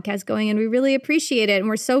this podcast going. And we really appreciate it. And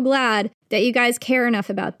we're so glad that you guys care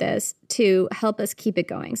enough about this to help us keep it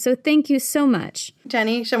going. So thank you so much.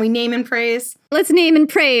 Jenny, shall we name and praise? Let's name and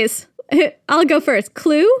praise. I'll go first.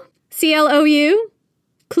 Clue, CLOU,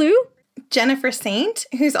 Clue. Jennifer Saint,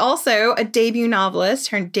 who's also a debut novelist.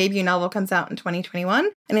 Her debut novel comes out in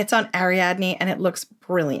 2021, and it's on Ariadne, and it looks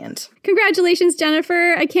brilliant. Congratulations,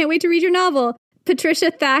 Jennifer. I can't wait to read your novel.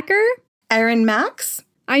 Patricia Thacker. Erin Max.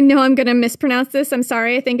 I know I'm going to mispronounce this. I'm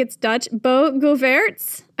sorry. I think it's Dutch. Bo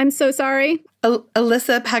Govertz. I'm so sorry.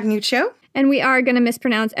 Alyssa Pagnuccio. And we are going to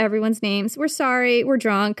mispronounce everyone's names. We're sorry. We're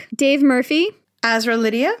drunk. Dave Murphy. Azra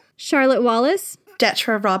Lydia. Charlotte Wallace.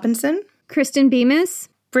 Detra Robinson. Kristen Bemis.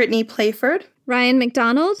 Brittany Playford. Ryan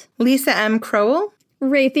McDonald. Lisa M. Crowell.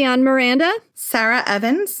 Raytheon Miranda. Sarah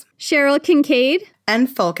Evans. Cheryl Kincaid. And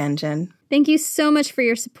Folk Engine. Thank you so much for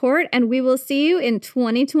your support, and we will see you in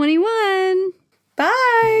 2021.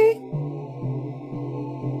 Bye!